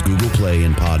iTunes, Google Play,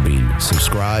 and Podbean.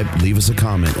 Subscribe, leave us a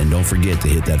comment, and don't forget to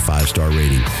hit that 5-star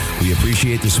rating. We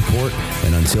appreciate the support,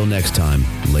 and until next time,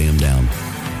 lay 'em down.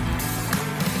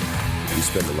 We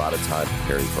spend a lot of time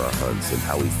preparing for our hunts, and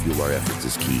how we fuel our efforts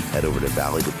is key. Head over to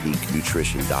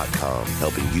valleytopeaknutrition.com,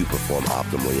 helping you perform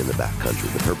optimally in the backcountry.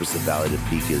 The purpose of Valley to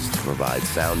Peak is to provide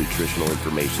sound nutritional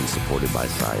information supported by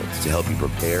science to help you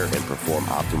prepare and perform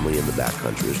optimally in the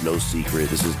backcountry. There's no secret.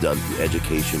 This is done through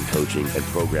education, coaching, and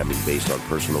programming based on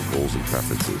personal goals and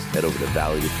preferences. Head over to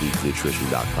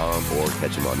valleytopeaknutrition.com or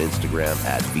catch them on Instagram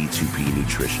at V2P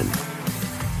Nutrition.